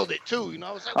Dave nailed it too.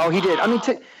 I was like, oh, he did. I mean,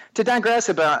 to digress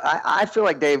about, I feel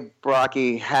like Dave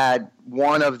Brockie had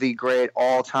one of the great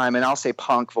all-time, and I'll say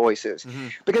punk voices,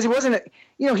 because he wasn't,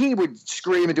 he would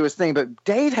scream and do his thing, but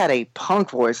Dave had a punk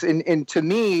voice, and to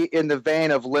me, in the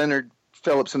vein of Leonard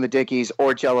Phillips from the Dickies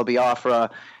or Jello Biafra,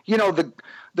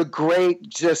 the great,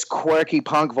 just quirky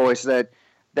punk voice that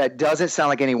doesn't sound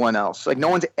like anyone else. Like, no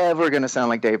one's ever going to sound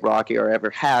like Dave Brockie, or ever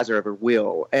has, or ever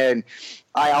will. And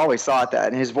I always thought that.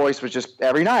 And his voice was just,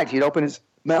 every night he'd open his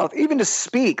mouth, even to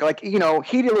speak. Like, he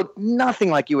looked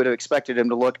nothing like you would have expected him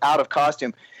to look out of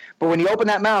costume. But when he opened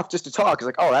that mouth just to talk, it's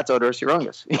like, oh, that's Odorous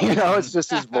Urungus. It's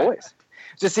just his voice.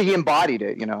 Just he embodied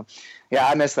it, Yeah,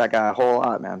 I miss that guy a whole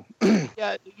lot, man.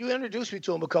 Yeah, you introduced me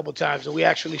to him a couple times, and we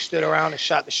actually stood around and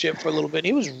shot the shit for a little bit. And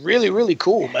he was really, really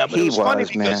cool, man. But it was funny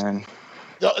because,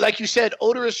 like you said,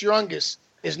 Odorous Urungus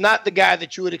is not the guy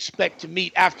that you would expect to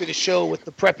meet after the show with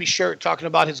the preppy shirt talking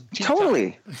about his tea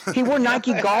Totally. Time. He wore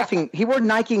Nike golfing. He wore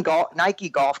Nike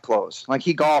golf clothes. Like,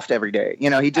 he golfed every day. He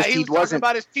was wasn't talking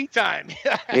about his tea time.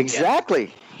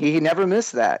 Exactly. He never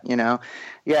missed that,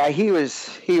 Yeah, he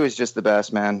was just the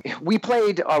best, man. We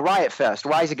played Riot Fest,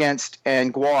 Rise Against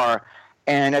and Gwar,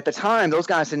 and at the time those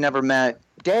guys had never met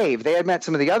Dave. They had met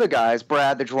some of the other guys,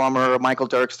 Brad the drummer, Michael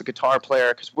Dirks the guitar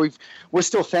player, because we're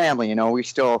still family, we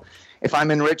still, if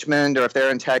I'm in Richmond or if they're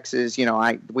in Texas,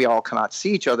 we all come out to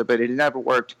see each other, but it never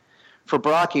worked for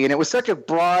Brockie. And it was such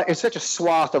a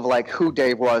swath of like who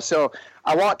Dave was. So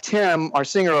I walked Tim, our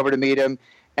singer, over to meet him,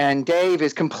 and Dave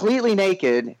is completely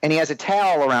naked and he has a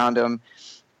towel around him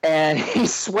and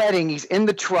he's sweating. He's in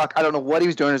the truck. I don't know what he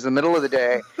was doing. It was the middle of the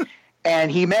day.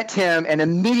 And he met Tim and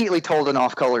immediately told an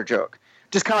off-color joke.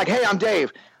 Just kind of like, hey, I'm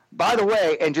Dave, by the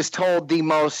way, and just told the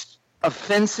most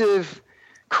offensive,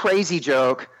 crazy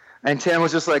joke. And Tim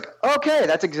was just like, okay,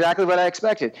 that's exactly what I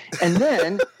expected. And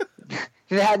then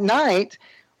that night,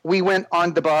 we went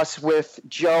on the bus with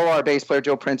Joe, our bass player,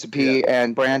 Joe Principe,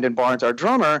 and Brandon Barnes, our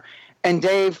drummer. And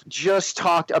Dave just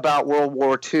talked about World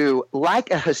War II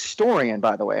like a historian,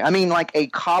 by the way. I mean, like a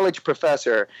college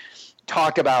professor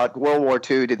talked about World War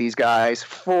II to these guys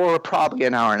for probably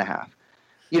an hour and a half.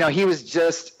 You know, he was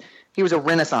a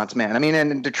Renaissance man. I mean,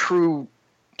 in the true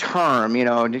term, you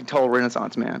know, total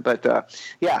Renaissance man. But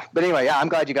anyway, I'm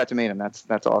glad you got to meet him.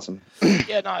 That's awesome.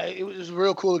 Yeah, no, it was a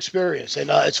real cool experience. And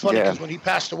it's funny because when he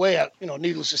passed away,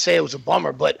 needless to say, it was a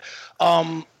bummer. But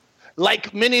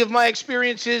like many of my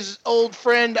experiences, old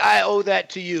friend, I owe that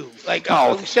to you. Like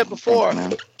we said before,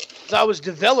 as I was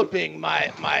developing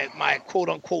my quote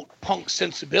unquote punk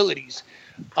sensibilities,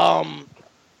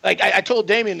 like I told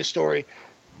Damian the story.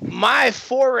 My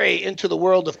foray into the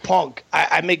world of punk,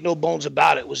 I make no bones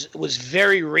about it, was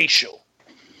very racial,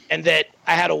 and that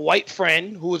I had a white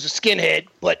friend who was a skinhead,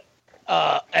 but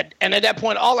at that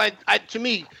point, to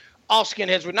me, all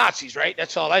skinheads were Nazis, right?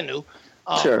 That's all I knew.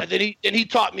 Sure. And then he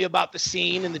taught me about the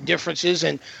scene and the differences,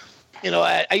 and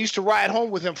I used to ride home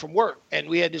with him from work, and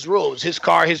we had this rule: it was his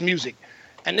car, his music.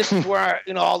 And this is where,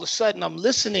 all of a sudden I'm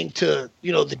listening to,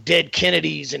 the Dead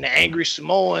Kennedys and the Angry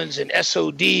Samoans and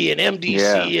SOD and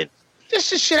MDC. And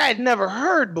this is shit I had never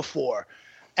heard before.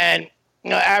 And,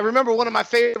 I remember one of my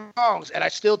favorite songs, and I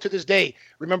still to this day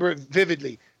remember it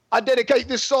vividly. I dedicate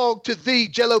this song to thee,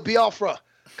 Jello Biafra,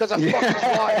 because I fucked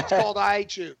his wife. It's called I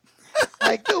Hate You.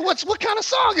 Like, dude, what kind of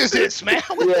song is this, man?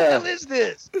 What the hell is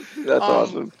this? That's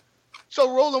awesome.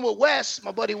 So rolling with Wes,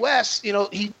 my buddy Wes,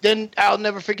 I'll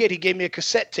never forget, he gave me a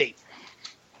cassette tape.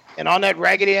 And on that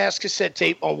raggedy ass cassette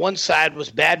tape, on one side was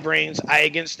Bad Brains, Eye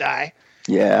Against Eye.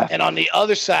 Yeah. And on the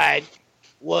other side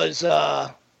was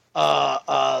Uplift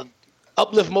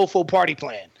Mofo Party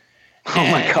Plan.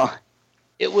 Oh my God.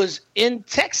 It was in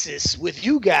Texas with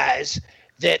you guys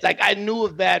that, like, I knew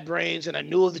of Bad Brains and I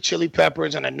knew of the Chili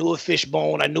Peppers and I knew of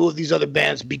Fishbone. I knew of these other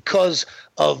bands because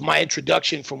of my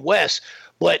introduction from Wes.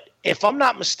 But if I'm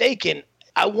not mistaken,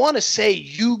 I want to say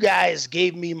you guys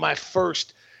gave me my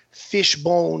first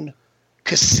Fishbone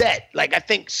cassette. Like, I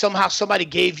think somehow somebody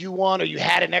gave you one, or you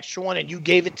had an extra one and you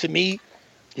gave it to me.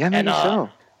 Yeah, maybe so.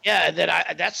 Yeah,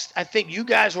 I think you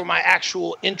guys were my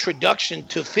actual introduction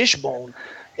to Fishbone,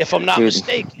 if I'm not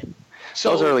mistaken.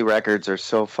 So those early records are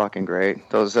so fucking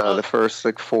great. Those the first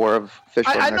 4 of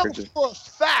Fishbone records. I know for a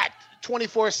fact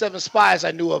 24/7 Spies I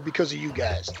knew of because of you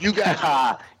guys. You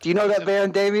guys. Do you know that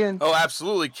band, Damian? Oh,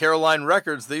 absolutely. Caroline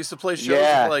Records. They used to play shows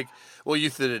with, like,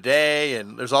 Youth of the Day,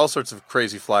 and there's all sorts of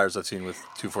crazy flyers I've seen with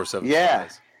 247. Yeah.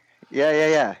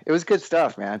 Yeah. It was good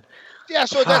stuff, man. Yeah,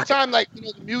 so at that time, like,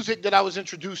 the music that I was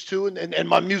introduced to and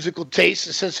my musical tastes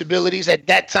and sensibilities at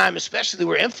that time especially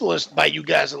were influenced by you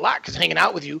guys a lot, because hanging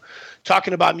out with you,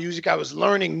 talking about music, I was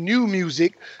learning new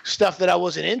music, stuff that I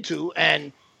wasn't into,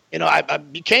 and I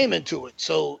became into it.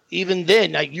 So even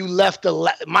then, like, you left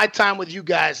my time with you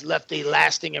guys left a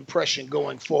lasting impression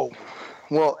going forward.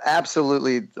 Well,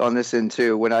 absolutely on this end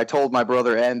too. When I told my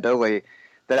brother and Billy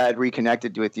that I had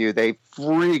reconnected with you, they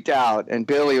freaked out. And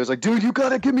Billy was like, "Dude, you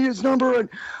gotta give me his number.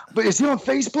 But is he on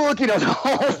Facebook?" The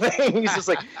whole thing. He's just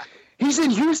like, "He's in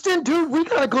Houston, dude. We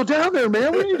gotta go down there,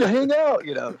 man. We need to hang out."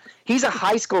 He's a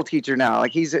high school teacher now.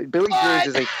 Like, Billy George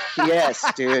is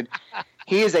yes, dude.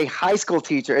 He is a high school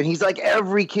teacher, and he's like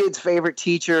every kid's favorite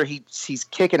teacher. He's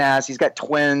kicking ass. He's got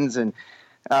twins, and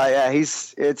I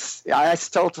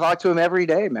still talk to him every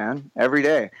day, man, every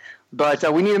day.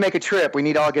 But we need to make a trip. We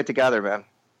need to all get together, man.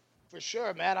 For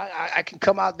sure, man. I can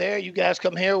come out there. You guys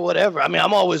come here, whatever. I mean,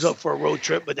 I'm always up for a road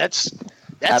trip, but that's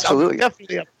absolutely. I'm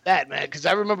definitely up for that, man. Because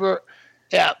I remember,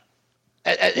 here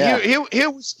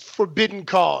was Forbidden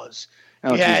Cause.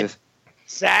 Oh, you had Jesus.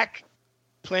 Zach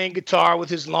playing guitar with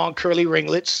his long curly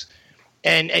ringlets,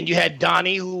 and you had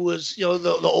Donny, who was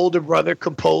the older brother,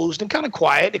 composed and kind of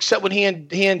quiet, except when he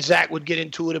and Zach would get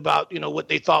into it about what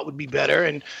they thought would be better,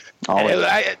 and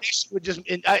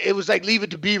it was like Leave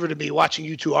It to Beaver to me watching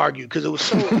you two argue, because it was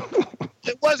so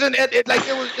it wasn't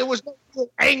it was no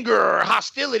anger or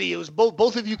hostility. It was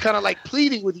both of you kind of like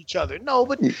pleading with each other. No,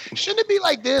 but shouldn't it be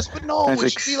like this? But no,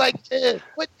 it should be like this.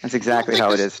 But that's exactly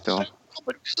how it is still.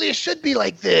 But really, it should be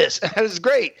like this. It was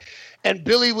great. And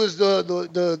Billy was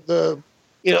the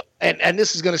and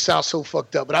this is gonna sound so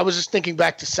fucked up, but I was just thinking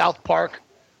back to South Park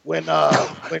when wants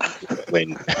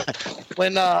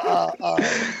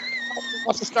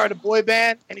to start a boy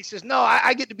band, and he says, "No,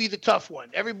 I get to be the tough one.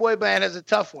 Every boy band has a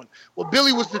tough one." Well,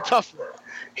 Billy was the tough one.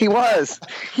 He was.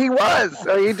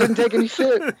 Oh, he didn't take any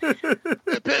shit.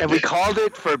 And we called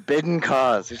it Forbidden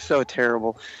Cause. It's so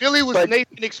terrible. Billy was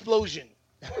Nathan Explosion.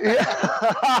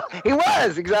 Yeah, he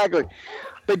was, exactly.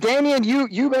 But Damian,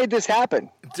 you made this happen.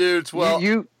 Dudes, well,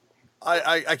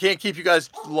 I can't keep you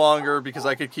guys longer because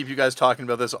I could keep you guys talking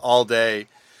about this all day.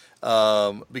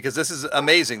 because this is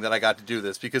amazing that I got to do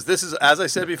this. Because this is, as I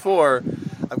said before,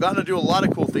 I've gotten to do a lot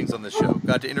of cool things on this show.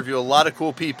 Got to interview a lot of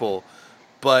cool people.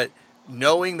 But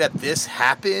knowing that this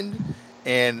happened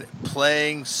and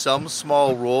playing some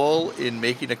small role in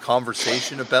making a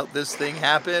conversation about this thing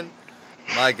happen,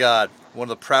 my God, one of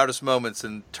the proudest moments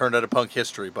in Turned Out a Punk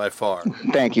history by far.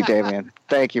 Thank you, Damian.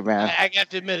 Thank you, man. I got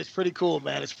to admit, it's pretty cool,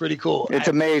 man. It's pretty cool. It's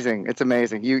amazing. It's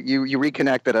amazing. You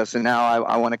reconnected us, and now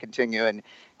I want to continue and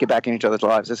get back in each other's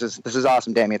lives. This is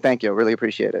awesome, Damian. Thank you. I really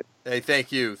appreciate it. Hey,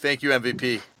 thank you. Thank you,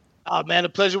 MVP. Oh, man, the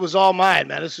pleasure was all mine,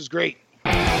 man. This was great.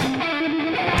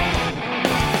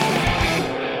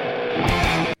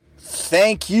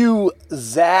 Thank you,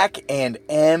 Zach and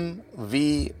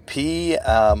MVP.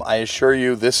 I assure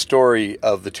you, this story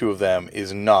of the two of them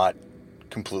is not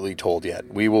completely told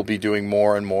yet. We will be doing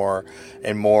more and more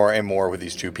and more and more with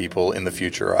these two people in the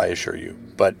future, I assure you.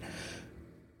 But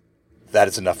that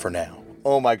is enough for now.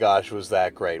 Oh my gosh, was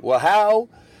that great. Well,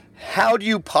 how do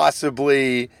you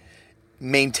possibly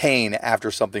maintain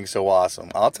after something so awesome?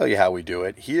 I'll tell you how we do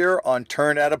it. Here on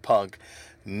Turn Out a Punk,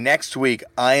 next week,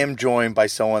 I am joined by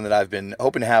someone that I've been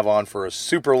hoping to have on for a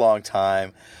super long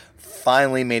time.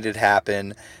 Finally made it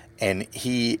happen, and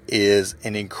he is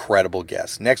an incredible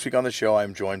guest. Next week on the show,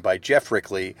 I'm joined by Jeff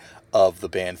Rickley of the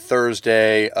band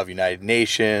Thursday, of United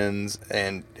Nations,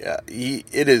 and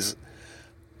it is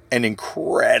an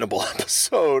incredible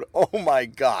episode. Oh my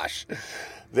gosh.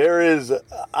 There is,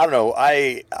 I don't know,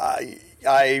 I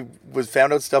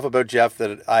found out stuff about Jeff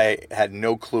that I had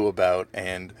no clue about,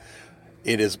 and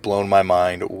it has blown my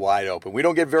mind wide open. We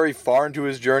don't get very far into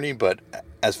his journey, but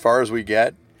as far as we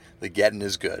get, the getting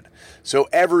is good. So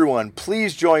everyone,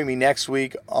 please join me next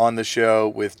week on the show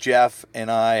with Jeff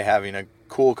and I having a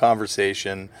cool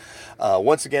conversation.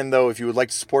 Once again, though, if you would like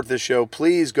to support this show,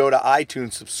 please go to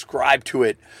iTunes, subscribe to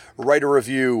it, write a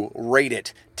review, rate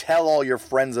it, tell all your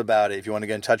friends about it. If you want to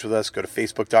get in touch with us, go to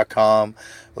facebook.com,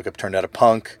 look up Turned Out a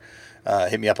Punk.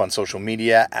 Hit me up on social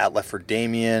media at Left for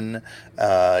Damian.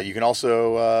 You can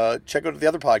also check out the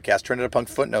other podcast, Turned Out a Punk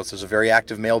Footnotes. There's a very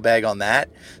active mailbag on that.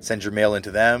 Send your mail into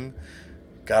them.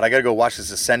 God, I got to go watch this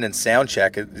Ascendant sound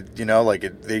check.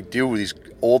 They do these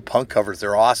old punk covers.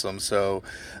 They're awesome. So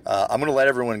I'm going to let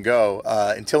everyone go.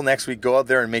 Until next week, go out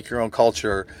there and make your own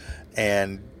culture.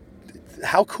 And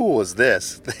how cool is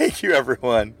this? Thank you,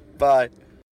 everyone. Bye.